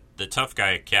tough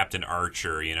guy, Captain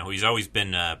Archer. He's always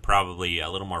been probably a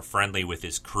little more friendly with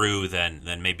his crew than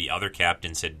maybe other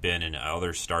captains had been in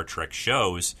other Star Trek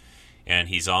shows, and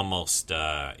he's almost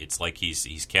it's like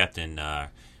he's Captain.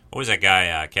 What was that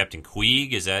guy? Captain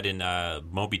Queeg? Is that in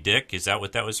Moby Dick? Is that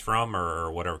what that was from,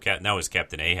 or whatever? That was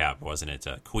Captain Ahab, wasn't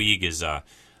it? Queeg is a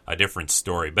different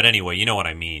story, but anyway, you know what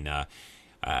I mean.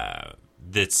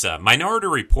 That's Minority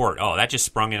Report. Oh, that just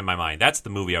sprung into my mind. That's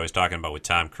the movie I was talking about with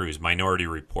Tom Cruise, Minority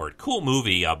Report. Cool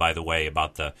movie, by the way,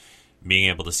 about the being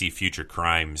able to see future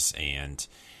crimes and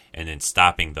then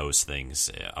stopping those things.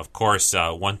 Of course,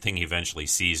 one thing he eventually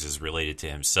sees is related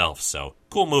to himself. So,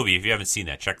 cool movie. If you haven't seen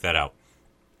that, check that out.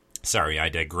 Sorry, I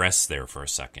digress there for a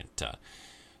second.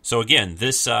 So again,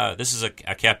 this is a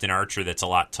Captain Archer that's a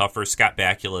lot tougher. Scott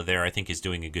Bakula there, I think, is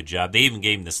doing a good job. They even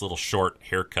gave him this little short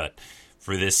haircut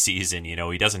for this season.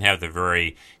 He doesn't have the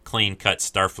very clean-cut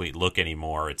Starfleet look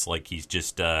anymore. It's like he's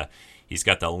just he's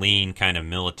got the lean kind of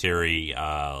military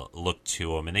look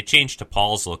to him. And they changed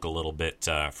T'Pol's look a little bit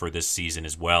for this season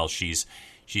as well. She's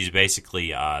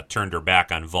basically turned her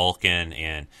back on Vulcan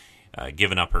and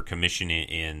given up her commission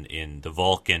in the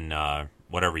Vulcan,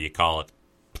 whatever you call it.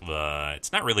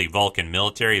 It's not really Vulcan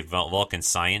military, Vulcan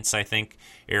science, I think,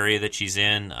 area that she's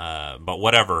in. But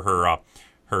whatever,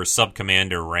 her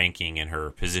sub-commander ranking and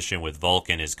her position with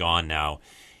Vulcan is gone now,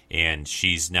 and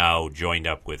she's now joined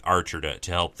up with Archer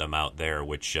to help them out there,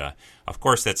 which, of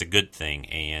course, that's a good thing.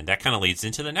 And that kind of leads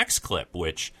into the next clip,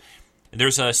 which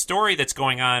there's a story that's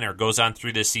going on or goes on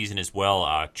through this season as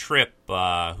well. Trip,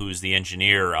 who's the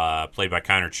engineer, played by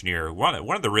Connor Trinneer, one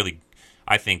of the really,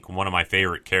 I think, one of my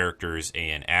favorite characters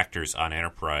and actors on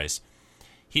Enterprise.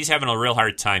 He's having a real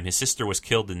hard time. His sister was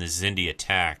killed in the Xindi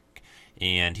attack,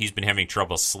 and he's been having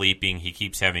trouble sleeping. He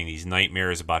keeps having these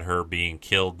nightmares about her being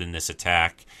killed in this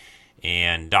attack.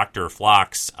 And Dr.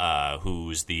 Phlox,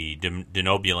 who's the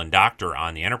Denobulan doctor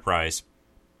on the Enterprise,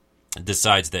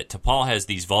 decides that T'Pol has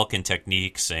these Vulcan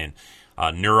techniques and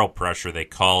neural pressure, they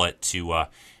call it, to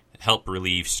help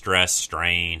relieve stress,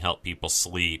 strain, help people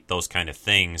sleep, those kind of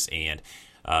things. And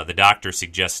the doctor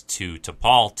suggests to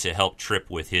T'Pol to help Trip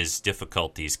with his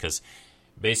difficulties, because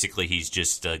basically he's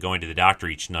just going to the doctor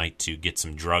each night to get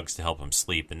some drugs to help him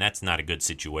sleep, and that's not a good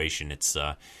situation.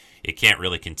 It can't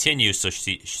really continue,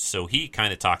 so he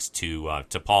kind of talks to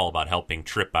T'Pol about helping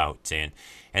Trip out,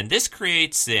 and this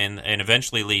creates and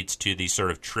eventually leads to the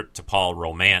sort of Trip-T'Pol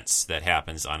romance that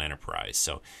happens on Enterprise.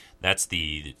 So that's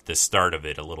the start of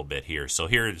it a little bit here. So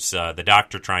here's the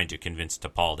doctor trying to convince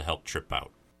T'Pol to help Trip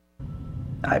out.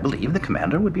 I believe the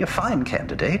commander would be a fine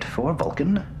candidate for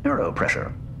Vulcan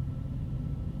neuropressure.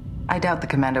 I doubt the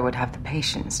commander would have the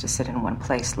patience to sit in one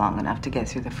place long enough to get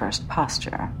through the first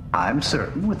posture. I'm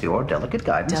certain, with your delicate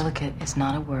guidance... Delicate is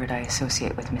not a word I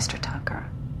associate with Mr. Tucker.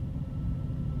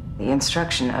 The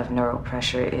instruction of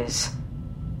neuropressure is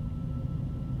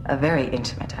a very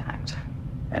intimate act.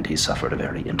 And he suffered a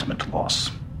very intimate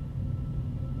loss.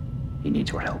 He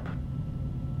needs your help.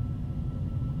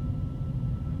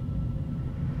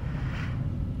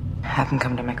 Have him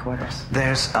come to my quarters.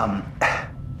 There's,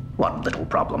 one little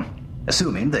problem.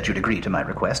 Assuming that you'd agree to my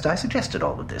request, I suggested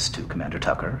all of this to Commander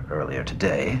Tucker earlier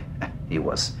today. He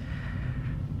was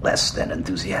less than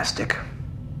enthusiastic.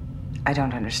 I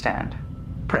don't understand.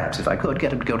 Perhaps if I could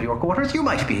get him to go to your quarters, you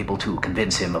might be able to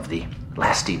convince him of the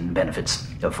lasting benefits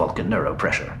of Vulcan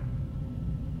neuropressure.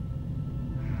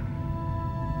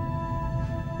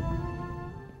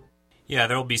 Yeah,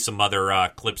 there will be some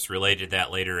other clips related to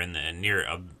that later in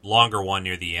a longer one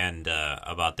near the end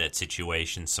about that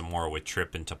situation, some more with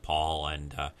Trip and T'Pol,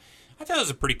 and I thought it was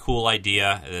a pretty cool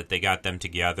idea that they got them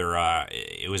together.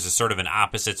 It was a sort of an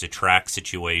opposites attract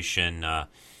situation.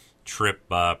 Trip,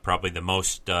 probably the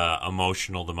most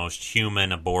emotional, the most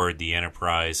human aboard the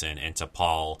Enterprise, and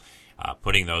T'Pol,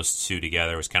 putting those two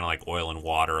together was kind of like oil and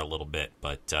water a little bit,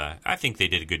 but I think they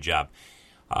did a good job.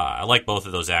 I like both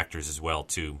of those actors as well,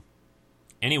 too.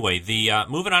 Anyway, the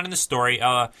moving on in the story,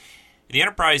 the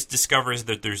Enterprise discovers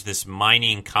that there's this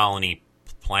mining colony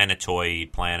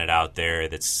planetoid planet out there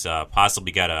that's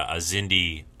possibly got a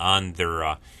Xindi on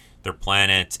their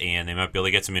planet, and they might be able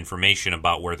to get some information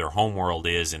about where their homeworld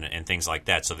is and things like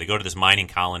that. So they go to this mining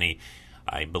colony.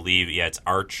 I believe, it's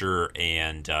Archer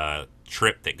and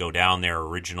Trip that go down there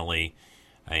originally,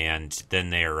 and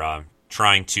then they're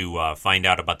trying to find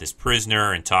out about this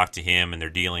prisoner and talk to him, and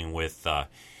they're dealing with...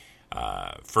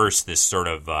 first, this sort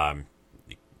of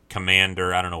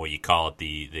commander, I don't know what you call it,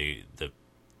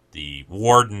 the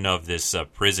warden of this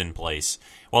prison place.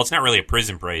 Well, it's not really a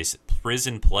prison place.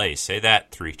 Say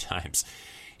that 3 times.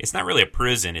 It's not really a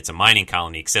prison. It's a mining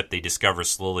colony, except they discover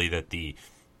slowly that the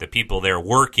people there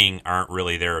working aren't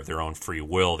really there of their own free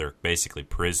will. They're basically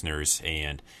prisoners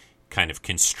and kind of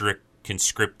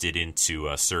conscripted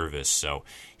into service. So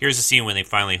here's a scene when they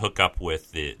finally hook up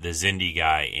with the Xindi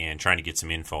guy and trying to get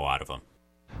some info out of him.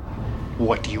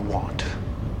 What do you want?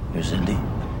 Your Xindi?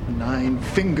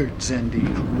 9-fingered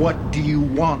Xindi. What do you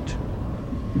want?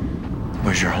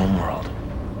 Where's your homeworld?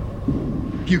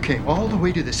 You came all the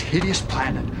way to this hideous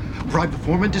planet, bribed the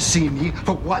foreman to see me.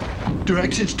 For what?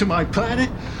 Directions to my planet?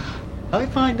 I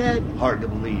find that hard to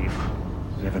believe.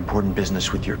 You have important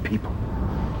business with your people.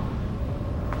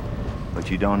 But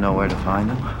you don't know where to find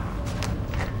them?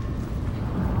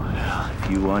 Well,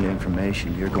 if you want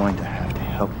information, you're going to have to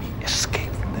help me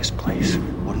escape from this place.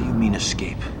 What do you mean,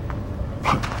 escape?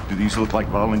 Do these look like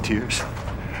volunteers?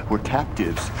 We're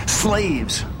captives,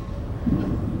 slaves.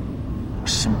 A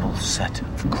simple set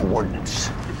of coordinates.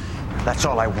 That's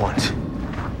all I want.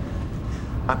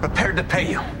 I'm prepared to pay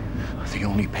you. The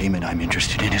only payment I'm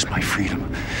interested in is my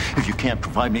freedom. If you can't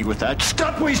provide me with that,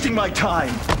 stop wasting my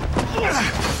time!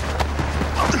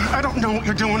 I don't know what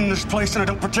you're doing in this place, and I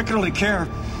don't particularly care.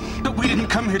 But we didn't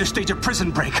come here to stage a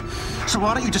prison break. So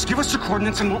why don't you just give us the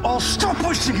coordinates and we'll all stop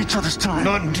wasting each other's time?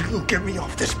 Not until you get me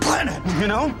off this planet. You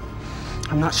know,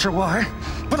 I'm not sure why,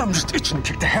 but I'm just itching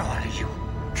to kick the hell out of you.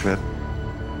 Trip,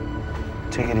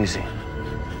 take it easy.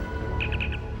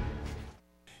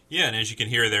 Yeah, and as you can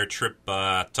hear there, Trip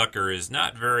Tucker is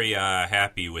not very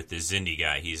happy with the Xindi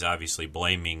guy. He's obviously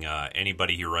blaming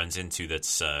anybody he runs into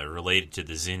that's related to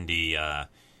the Xindi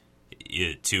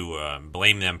to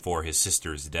blame them for his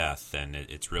sister's death, and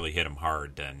it's really hit him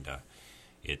hard, and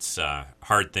it's a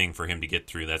hard thing for him to get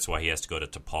through. That's why he has to go to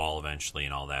T'Pol eventually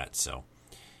and all that. So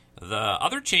the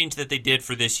other change that they did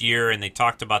for this year, and they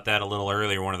talked about that a little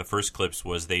earlier, one of the first clips,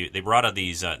 was they brought out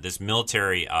these this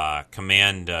military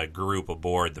command group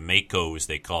aboard, the Makos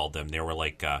they called them. They were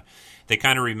like, they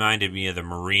kind of reminded me of the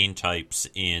Marine types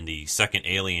in the second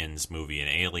Aliens movie. In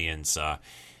Aliens,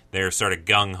 they're sort of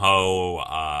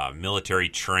gung-ho, military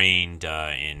trained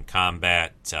in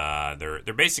combat.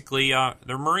 They're basically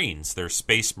they're Marines. They're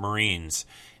space Marines.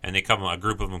 and a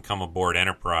group of them come aboard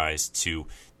Enterprise to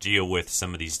deal with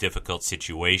some of these difficult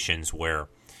situations where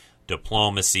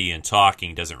diplomacy and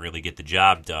talking doesn't really get the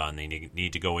job done. They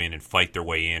need to go in and fight their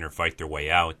way in or fight their way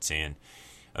out, and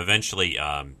eventually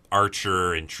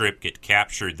Archer and Trip get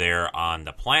captured there on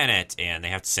the planet, and they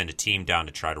have to send a team down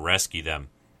to try to rescue them.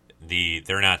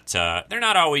 They're not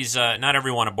always not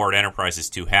everyone aboard Enterprise is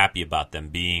too happy about them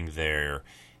being there,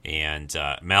 and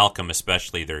Malcolm,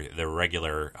 especially their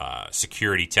regular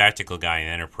security tactical guy in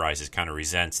Enterprise, kind of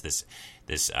resents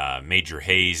this Major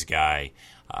Hayes guy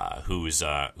who's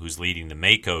leading the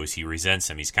Makos. He resents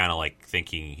him. He's kind of like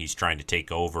thinking he's trying to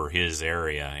take over his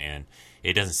area, and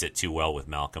it doesn't sit too well with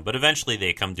Malcolm. But eventually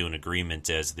they come to an agreement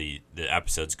as the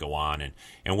episodes go on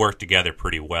and work together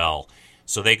pretty well.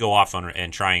 So they go off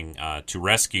and trying to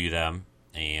rescue them.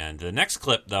 And the next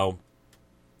clip, though,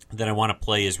 that I want to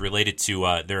play is related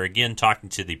to, they're again talking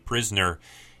to the prisoner,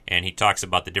 and he talks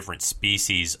about the different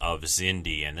species of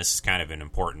Xindi, and this is kind of an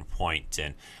important point.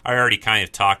 And I already kind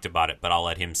of talked about it, but I'll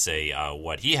let him say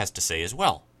what he has to say as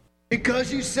well.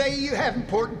 Because you say you have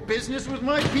important business with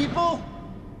my people?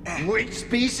 Which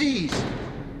species?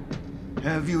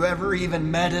 Have you ever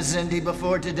even met a Xindi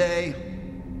before today?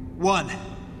 One.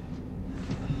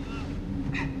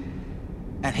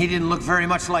 And he didn't look very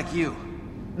much like you.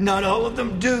 Not all of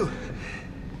them do.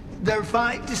 There are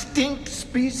 5 distinct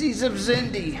species of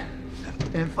Xindi,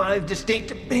 and 5 distinct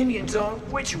opinions on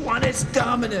which one is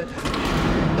dominant.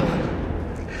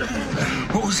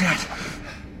 What was that?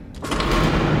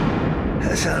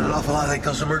 That sounded an awful lot like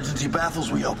those emergency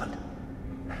baffles we opened.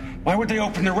 Why would they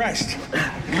open the rest?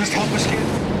 Just help us get...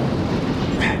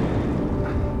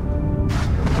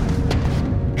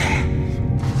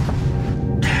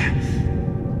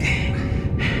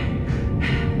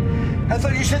 I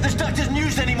thought you said this duct isn't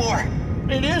used anymore.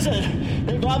 It isn't.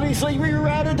 They've obviously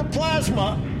rerouted the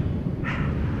plasma.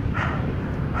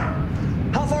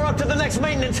 How far up to the next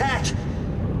maintenance hatch?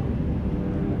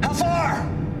 How far?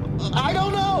 I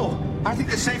don't know. I think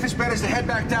the safest bet is to head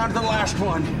back down to the last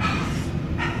one.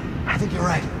 I think you're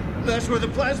right. That's where the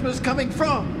plasma is coming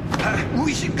from.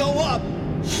 We should go up.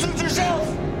 Suit yourself.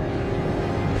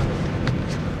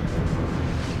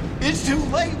 It's too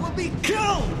late. We'll be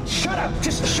killed. Shut up.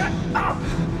 Just shut up.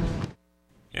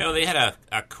 You know, they had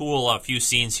a cool few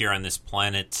scenes here on this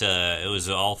planet. It was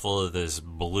all full of this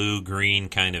blue-green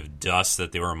kind of dust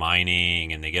that they were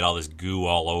mining, and they get all this goo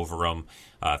all over them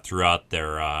throughout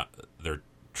their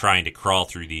trying to crawl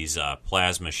through these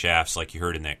plasma shafts like you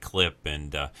heard in that clip,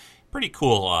 and pretty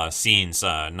cool scenes.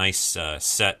 Nice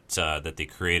set that they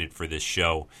created for this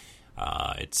show.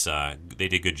 They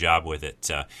did a good job with it.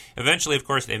 Eventually, of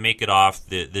course, they make it off.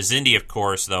 The Xindi, of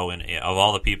course, though, and of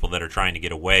all the people that are trying to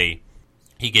get away,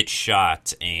 he gets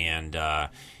shot, and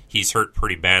he's hurt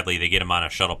pretty badly. They get him on a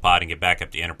shuttle pod and get back up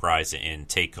to Enterprise and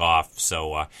take off.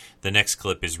 So the next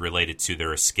clip is related to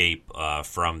their escape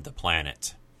from the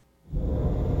planet.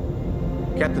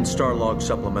 Captain Starlog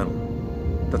Supplemental.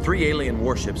 The 3 alien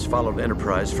warships followed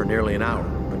Enterprise for nearly an hour,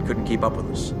 but couldn't keep up with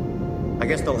us. I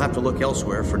guess they'll have to look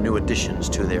elsewhere for new additions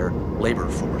to their labor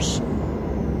force.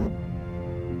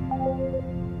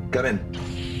 Come in.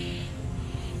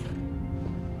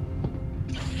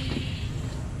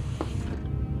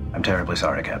 I'm terribly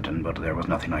sorry, Captain, but there was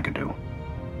nothing I could do.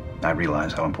 I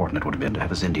realize how important it would have been to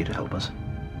have a Xindi to help us.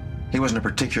 He wasn't a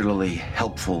particularly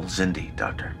helpful Xindi,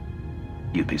 Doctor.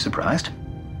 You'd be surprised.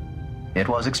 It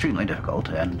was extremely difficult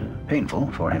and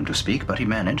painful for him to speak, but he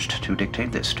managed to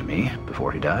dictate this to me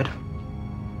before he died.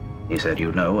 He said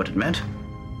you'd know what it meant.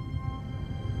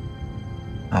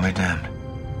 I'll be damned.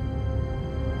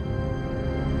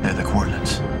 They're the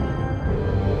coordinates.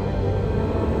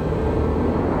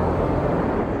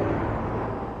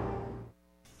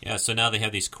 Yeah, so now they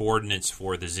have these coordinates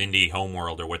for the Xindi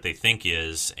homeworld, or what they think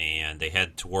is, and they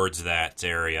head towards that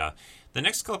area. The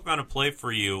next clip I'm going to play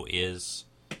for you is...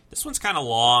 This one's kind of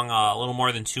long, a little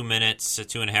more than 2 minutes,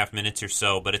 2.5 minutes or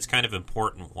so, but it's kind of an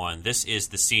important one. This is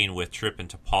the scene with Trip and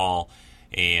T'Pol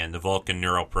and the Vulcan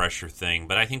neuropressure thing,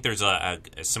 but I think there's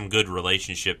some good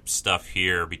relationship stuff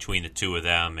here between the two of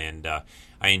them, and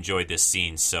I enjoyed this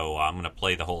scene, so I'm going to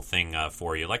play the whole thing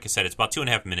for you. Like I said, it's about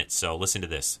 2.5 minutes, so listen to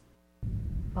this.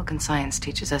 Vulcan science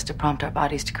teaches us to prompt our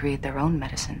bodies to create their own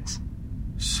medicines.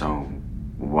 So,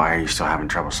 why are you still having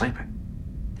trouble sleeping?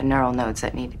 The neural nodes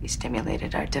that need to be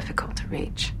stimulated are difficult to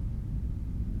reach.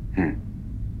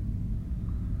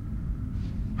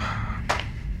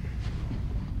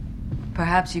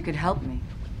 Perhaps you could help me.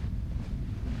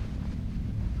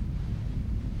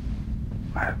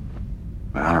 I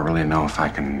don't really know if I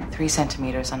can... 3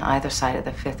 centimeters on either side of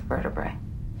the 5th vertebrae.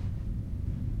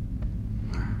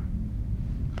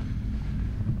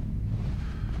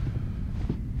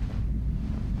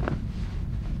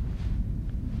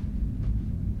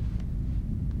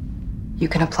 You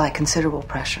can apply considerable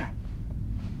pressure.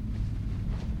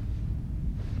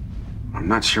 I'm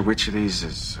not sure which of these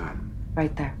is...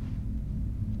 Right there.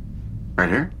 Right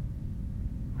here?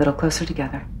 A little closer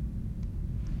together.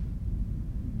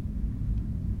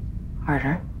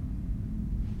 Harder.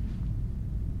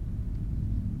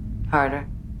 Harder.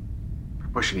 If I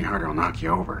push any harder, I'll knock you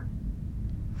over.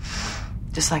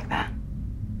 Just like that.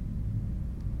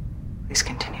 Please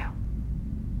continue.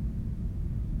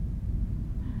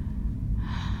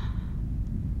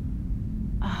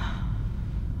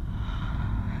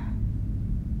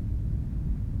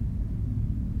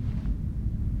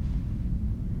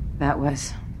 That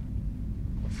was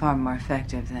far more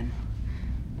effective than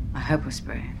my hypo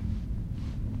spray.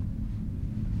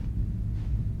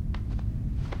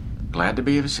 Glad to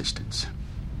be of assistance.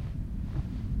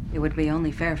 It would be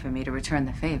only fair for me to return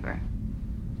the favor.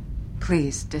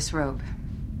 Please, disrobe.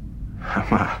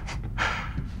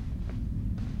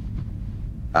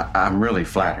 I'm really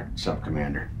flattered,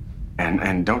 Sub-Commander.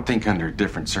 And don't think under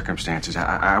different circumstances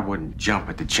I wouldn't jump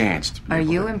at the chance to be Are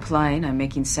able you to... implying I'm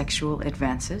making sexual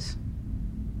advances?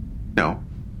 No.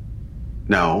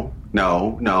 No,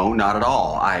 not at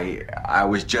all. I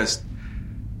was just...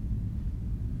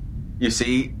 You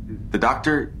see, the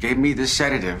doctor gave me this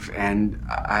sedative, and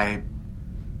I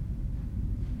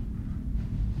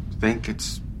think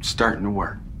it's starting to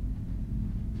work.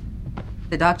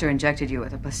 The doctor injected you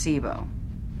with a placebo.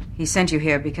 He sent you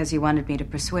here because he wanted me to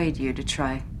persuade you to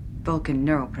try Vulcan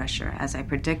neuropressure. As I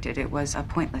predicted, it was a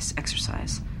pointless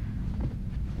exercise.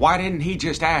 Why didn't he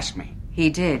just ask me?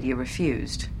 He did. You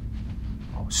refused.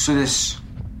 So this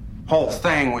whole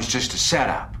thing was just a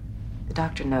setup. The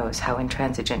doctor knows how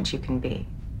intransigent you can be.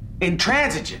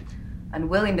 Intransigent?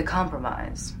 Unwilling to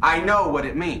compromise. I know what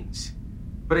it means.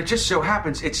 But it just so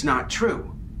happens it's not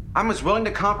true. I'm as willing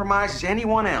to compromise as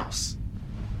anyone else.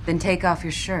 Then take off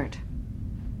your shirt.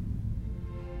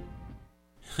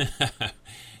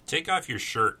 Take off your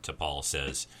shirt, T'Pol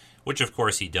says, which of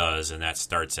course he does, and that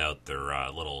starts out their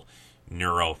little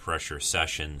neuropressure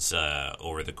sessions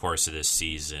over the course of this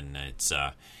season. It's,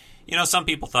 some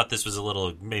people thought this was a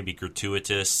little maybe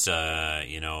gratuitous,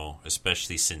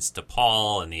 especially since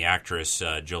T'Pol and the actress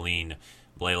Jolene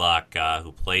Blalock,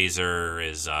 who plays her,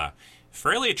 is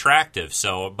fairly attractive.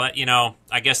 So, but,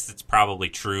 I guess it's probably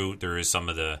true. There is some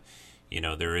of the,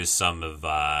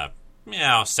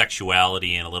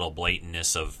 sexuality and a little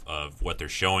blatantness of what they're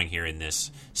showing here in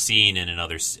this scene and in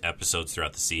other episodes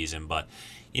throughout the season. But,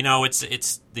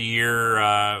 it's the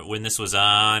year when this was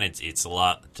on. It's a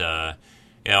lot,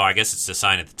 I guess it's a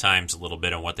sign of the times a little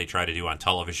bit on what they try to do on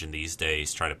television these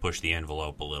days, try to push the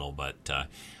envelope a little. But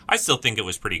I still think it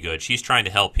was pretty good. She's trying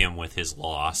to help him with his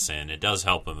loss, and it does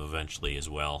help him eventually as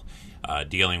well,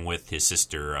 dealing with his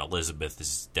sister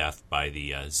Elizabeth's death by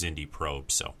the Xindi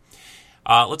probe. So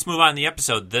let's move on to the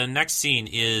episode. The next scene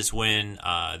is when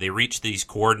they reach these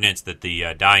coordinates that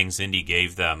the dying Xindi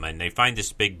gave them, and they find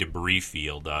this big debris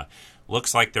field.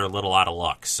 Looks like they're a little out of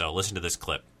luck, so listen to this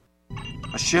clip.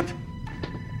 A ship?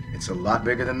 It's a lot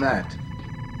bigger than that.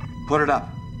 Put it up.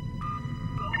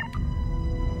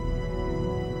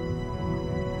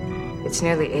 It's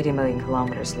nearly 80 million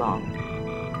kilometers long.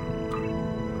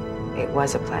 It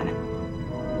was a planet.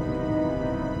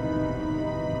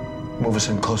 Move us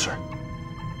in closer.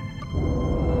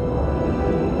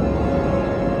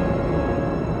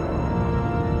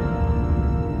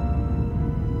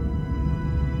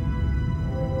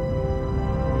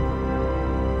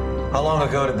 How long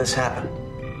ago did this happen?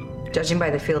 Judging by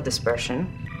the field dispersion,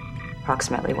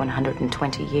 approximately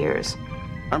 120 years.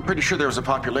 I'm pretty sure there was a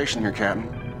population here, Captain.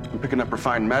 I'm picking up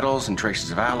refined metals and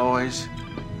traces of alloys.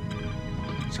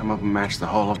 Some of them match the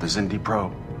hull of the Xindi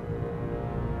probe.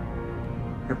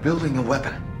 They're building a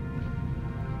weapon.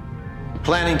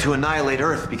 Planning to annihilate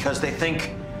Earth because they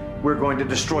think we're going to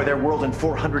destroy their world in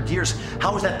 400 years.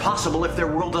 How is that possible if their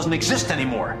world doesn't exist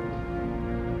anymore?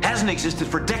 Hasn't existed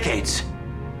for decades.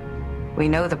 We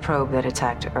know the probe that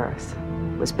attacked Earth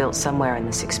was built somewhere in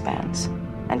this expanse,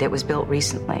 and it was built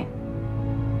recently.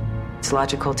 It's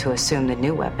logical to assume the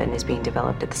new weapon is being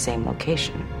developed at the same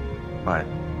location. But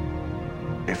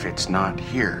if it's not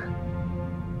here...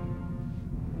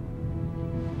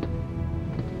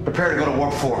 Prepare to go to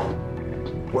Warp 4.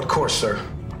 What course, sir?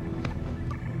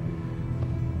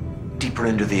 Deeper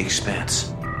into the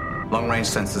expanse. Long-range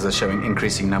sensors are showing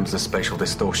increasing numbers of spatial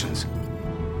distortions.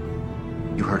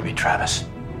 You heard me, Travis.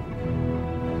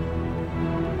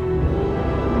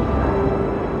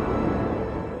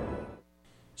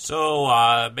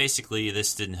 So basically,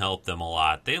 this didn't help them a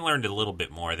lot. They learned a little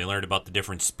bit more. They learned about the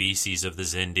different species of the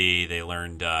Xindi. They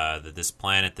learned that this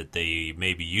planet that they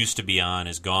maybe used to be on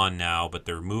is gone now, but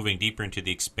they're moving deeper into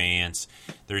the expanse.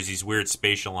 There's these weird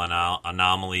spatial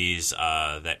anomalies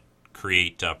that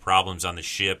create problems on the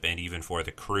ship and even for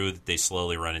the crew that they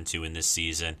slowly run into in this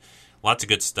season. Lots of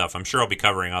good stuff. I'm sure I'll be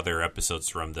covering other episodes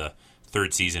from the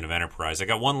third season of Enterprise. I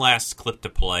got one last clip to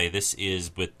play. This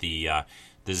is with the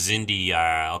Xindi,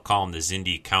 I'll call them the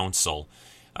Xindi Council,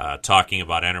 talking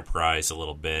about Enterprise a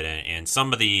little bit. And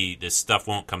some of this stuff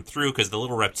won't come through because the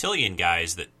little reptilian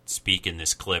guys that speak in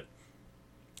this clip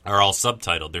are all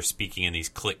subtitled. They're speaking in these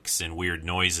clicks and weird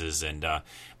noises,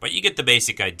 but you get the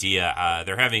basic idea.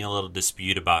 They're having a little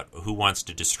dispute about who wants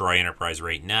to destroy Enterprise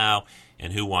right now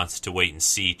and who wants to wait and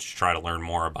see to try to learn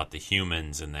more about the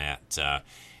humans and that.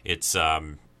 It's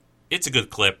a good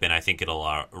clip, and I think it'll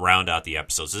round out the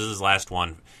episodes. This is the last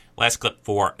clip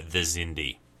for the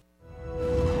Xindi.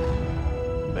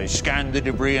 They scanned the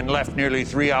debris and left nearly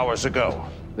 3 hours ago.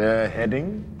 They're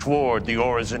heading toward the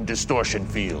Orison distortion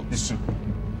fields.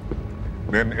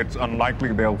 Then it's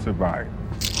unlikely they'll survive.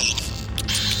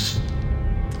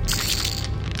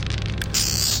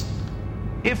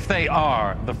 If they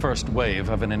are the first wave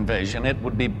of an invasion, it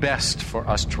would be best for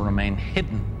us to remain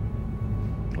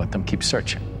hidden. Let them keep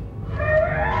searching.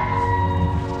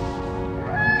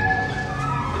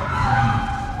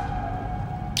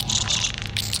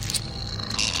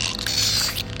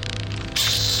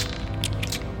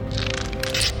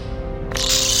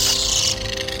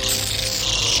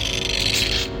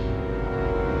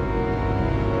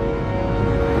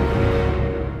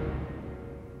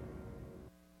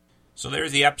 So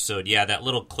there's the episode. Yeah, that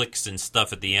little clicks and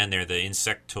stuff at the end there, the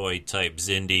insectoid type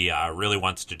Xindi really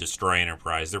wants to destroy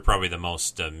Enterprise. They're probably the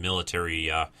most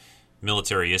militaristic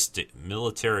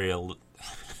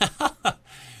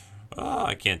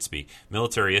I can't speak.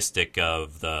 Militaristic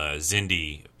of the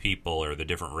Xindi people or the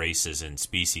different races and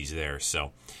species there.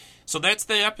 So that's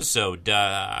the episode.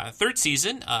 Third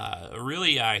season,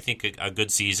 really, I think a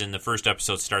good season. The first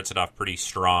episode starts it off pretty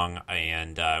strong,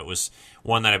 and it was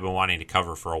one that I've been wanting to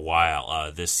cover for a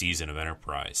while this season of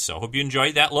Enterprise. So hope you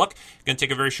enjoyed that look. Going to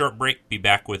take a very short break. Be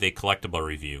back with a collectible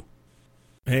review.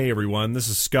 Hey, everyone. This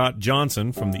is Scott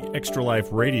Johnson from the Extra Life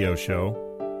Radio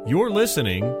Show. You're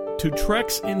listening to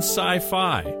Treks in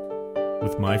Sci-Fi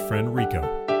with my friend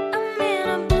Rico.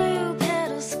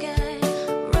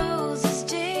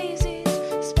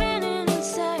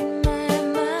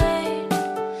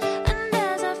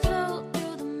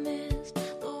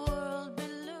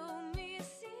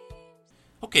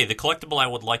 Okay, the collectible I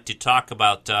would like to talk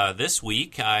about this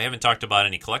week, I haven't talked about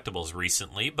any collectibles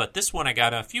recently, but this one I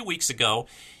got a few weeks ago.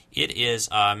 It is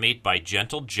made by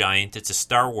Gentle Giant. It's a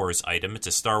Star Wars item. It's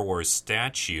a Star Wars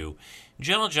statue.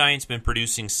 Gentle Giant's been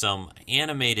producing some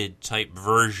animated type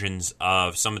versions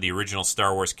of some of the original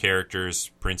Star Wars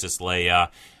characters, Princess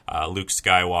Leia, Luke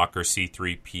Skywalker,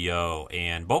 C-3PO,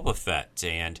 and Boba Fett.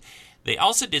 And they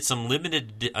also did some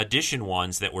limited edition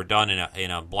ones that were done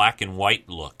in a black and white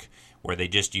look, where they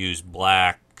just use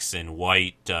blacks and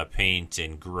white paint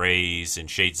and grays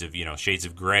and shades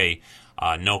of gray,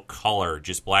 no color,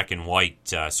 just black and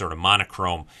white, sort of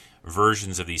monochrome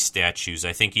versions of these statues.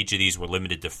 I think each of these were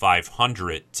limited to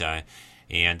 500,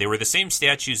 and they were the same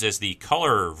statues as the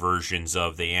color versions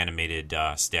of the animated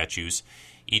statues.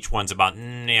 Each one's about,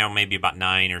 maybe about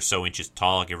 9 or so inches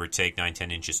tall, give or take,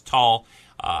 9-10 inches tall.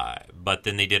 But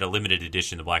then they did a limited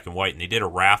edition, the black and white, and they did a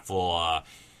raffle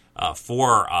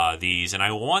for these, and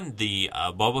I won the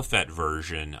Boba Fett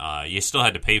version. You still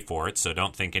had to pay for it, so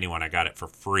don't think I got it for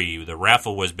free. The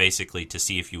raffle was basically to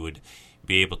see if you would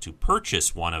be able to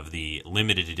purchase one of the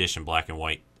limited edition black and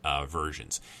white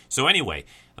versions. So anyway,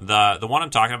 the one I'm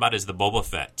talking about is the Boba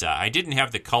Fett. I didn't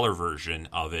have the color version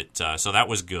of it, so that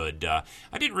was good. I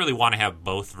didn't really want to have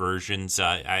both versions.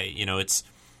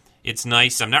 It's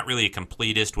nice. I'm not really a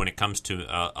completist when it comes to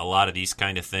a lot of these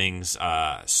kind of things.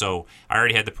 So I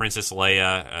already had the Princess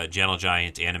Leia Gentle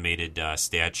Giant animated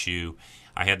statue.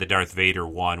 I had the Darth Vader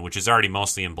one, which is already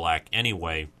mostly in black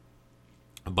anyway.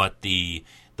 But the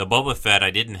Boba Fett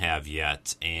I didn't have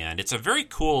yet. And it's a very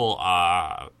cool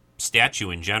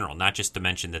statue in general, not just to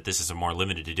mention that this is a more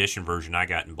limited edition version I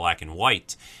got in black and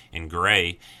white and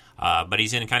gray. But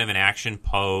he's in kind of an action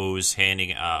pose,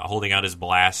 holding out his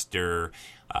blaster.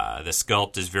 The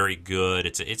sculpt is very good.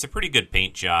 It's a pretty good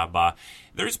paint job.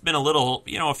 There's been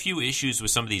a few issues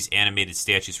with some of these animated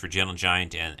statues for Gentle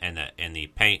Giant, and the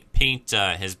paint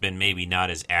has been maybe not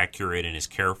as accurate and as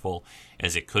careful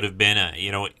as it could have been.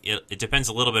 It depends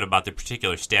a little bit about the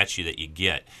particular statue that you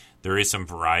get. there is some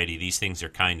variety. These things are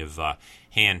kind of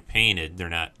hand painted. They're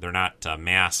not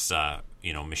mass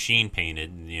machine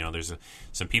painted. There's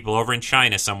some people over in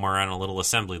China somewhere on a little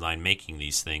assembly line making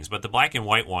these things. But the black and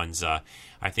white ones, I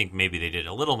think maybe they did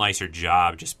a little nicer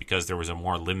job just because there was a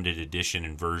more limited edition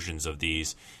and versions of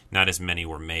these. Not as many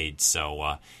were made.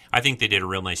 So I think they did a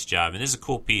real nice job. And this is a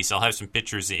cool piece. I'll have some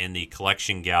pictures in the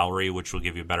collection gallery, which will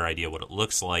give you a better idea what it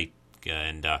looks like.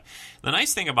 And the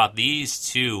nice thing about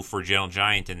these two for Gentle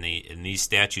Giant and these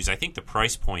statues, I think the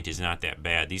price point is not that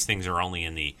bad. These things are only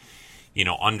in the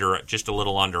just a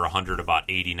little under $100, about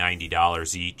 $80,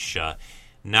 $90 each.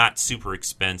 Not super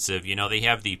expensive. They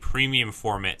have the premium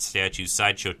format statues.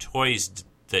 Sideshow Toys,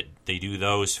 that they do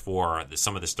those for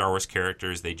some of the Star Wars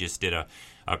characters. They just did a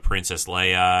Princess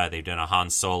Leia. They've done a Han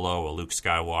Solo, a Luke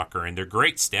Skywalker, and they're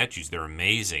great statues. They're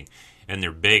amazing. And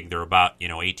they're big. They're about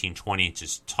 18, 20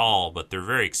 inches tall, but they're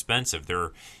very expensive.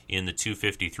 They're in the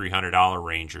 $250, $300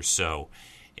 range or so.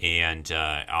 And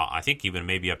I think even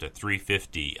maybe up to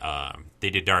 $350. They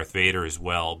did Darth Vader as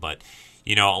well, but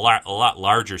a lot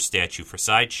larger statue for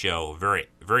Sideshow. Very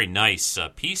very nice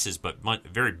pieces, but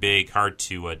very big, hard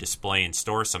to display in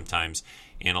store sometimes,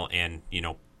 and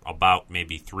about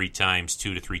maybe 2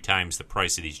 to 3 times the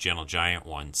price of these Gentle Giant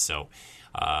ones. So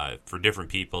for different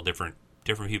people, different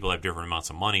people have different amounts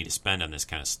of money to spend on this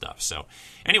kind of stuff. So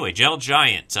anyway, Gentle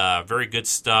Giant, very good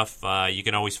stuff. You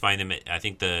can always find them I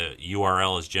think the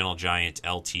URL is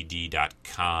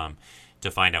gentlegiantltd.com to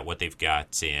find out what they've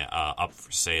got up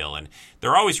for sale. And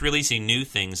they're always releasing new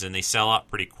things, and they sell out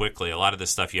pretty quickly. A lot of the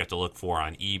stuff you have to look for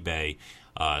on eBay,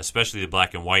 especially the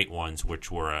black and white ones, which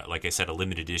were, like I said, a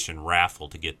limited edition raffle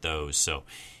to get those. So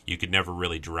you could never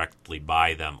really directly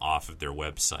buy them off of their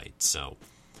website. So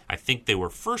I think they were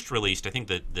first released. I think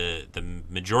that the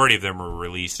majority of them were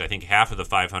released. I think half of the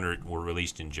 500 were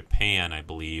released in Japan, I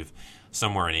believe,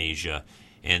 somewhere in Asia.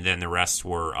 And then the rest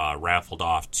were raffled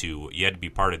off to, you had to be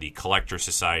part of the Collector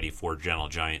Society for Gentle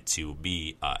Giant to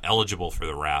be eligible for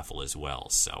the raffle as well.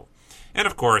 So, and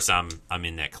of course, I'm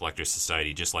in that Collector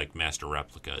Society just like Master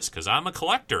Replicas, because I'm a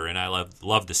collector and I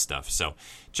love this stuff. So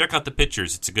check out the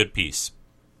pictures. It's a good piece.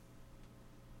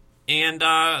 And,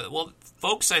 well,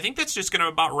 folks, I think that's just going to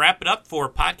about wrap it up for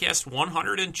podcast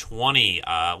 120.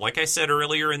 Like I said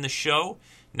earlier in the show,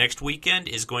 next weekend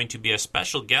is going to be a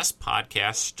special guest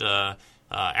podcast.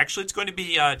 Actually, it's going to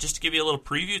be, just to give you a little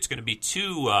preview, it's going to be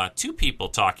two people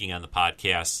talking on the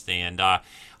podcast, and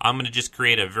I'm going to just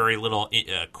create a very little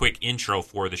quick intro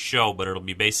for the show, but it'll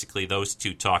be basically those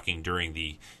two talking during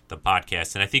the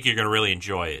podcast, and I think you're going to really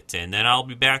enjoy it. And then I'll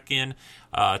be back in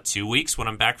 2 weeks when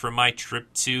I'm back from my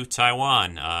trip to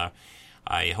Taiwan. I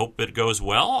hope it goes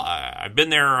well. I've been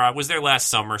there. I was there last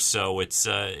summer, so it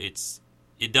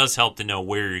does help to know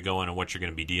where you're going and what you're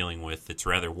going to be dealing with. It's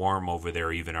rather warm over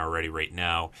there even already right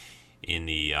now in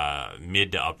the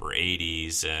mid to upper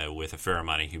 80s with a fair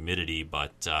amount of humidity.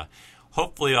 But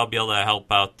hopefully I'll be able to help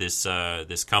out this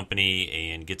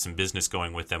company and get some business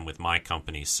going with them with my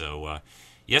company. So,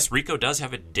 yes, Rico does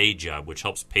have a day job, which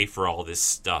helps pay for all this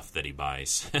stuff that he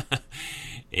buys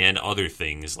and other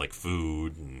things like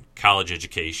food and college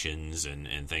educations and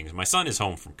things. My son is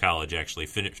home from college, actually.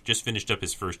 Just finished up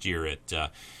his first year at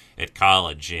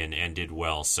college and did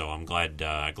well. So I'm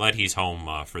glad he's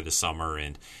home for the summer,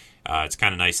 and it's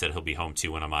kind of nice that he'll be home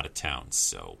too when I'm out of town.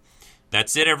 So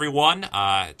that's it, everyone.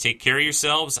 Take care of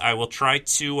yourselves. I will try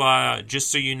to, just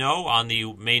so you know, on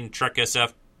the main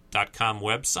TrekSF.com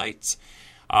website,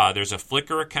 there's a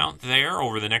Flickr account there.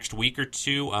 Over the next week or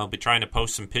two, I'll be trying to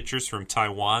post some pictures from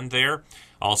Taiwan there,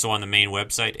 also on the main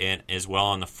website and as well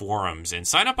on the forums. And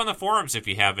sign up on the forums if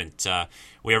you haven't.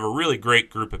 We have a really great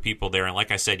group of people there. And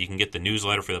like I said, you can get the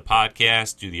newsletter for the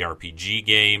podcast, do the RPG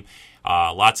game.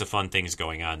 Lots of fun things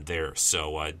going on there.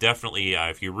 So definitely,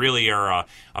 if you really are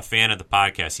a fan of the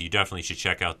podcast, you definitely should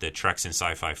check out the Treks and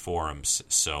Sci-Fi forums.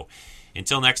 So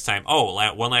until next time. Oh,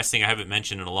 one last thing I haven't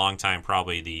mentioned in a long time,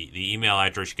 probably the email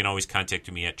address. You can always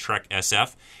contact me at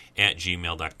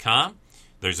treksf@gmail.com.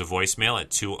 There's a voicemail at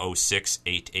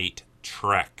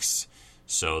 206-88-TREKS.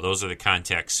 So those are the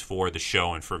contacts for the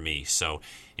show and for me. So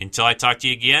until I talk to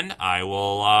you again, I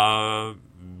will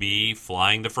be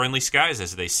flying the friendly skies,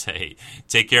 as they say.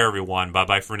 Take care, everyone.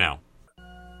 Bye-bye for now.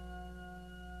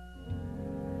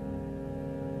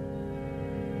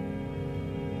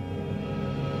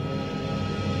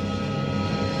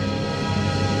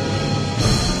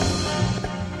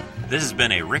 This has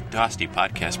been a Rick Dostey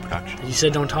podcast production. You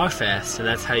said don't talk fast, and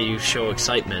that's how you show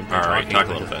excitement. All right, talk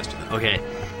a little faster. Okay.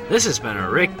 This has been a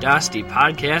Rick Dostey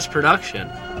podcast production.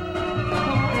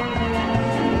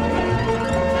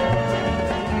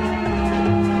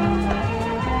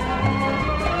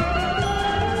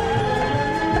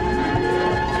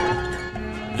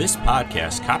 This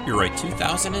podcast, copyright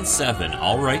 2007,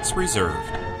 all rights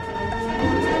reserved.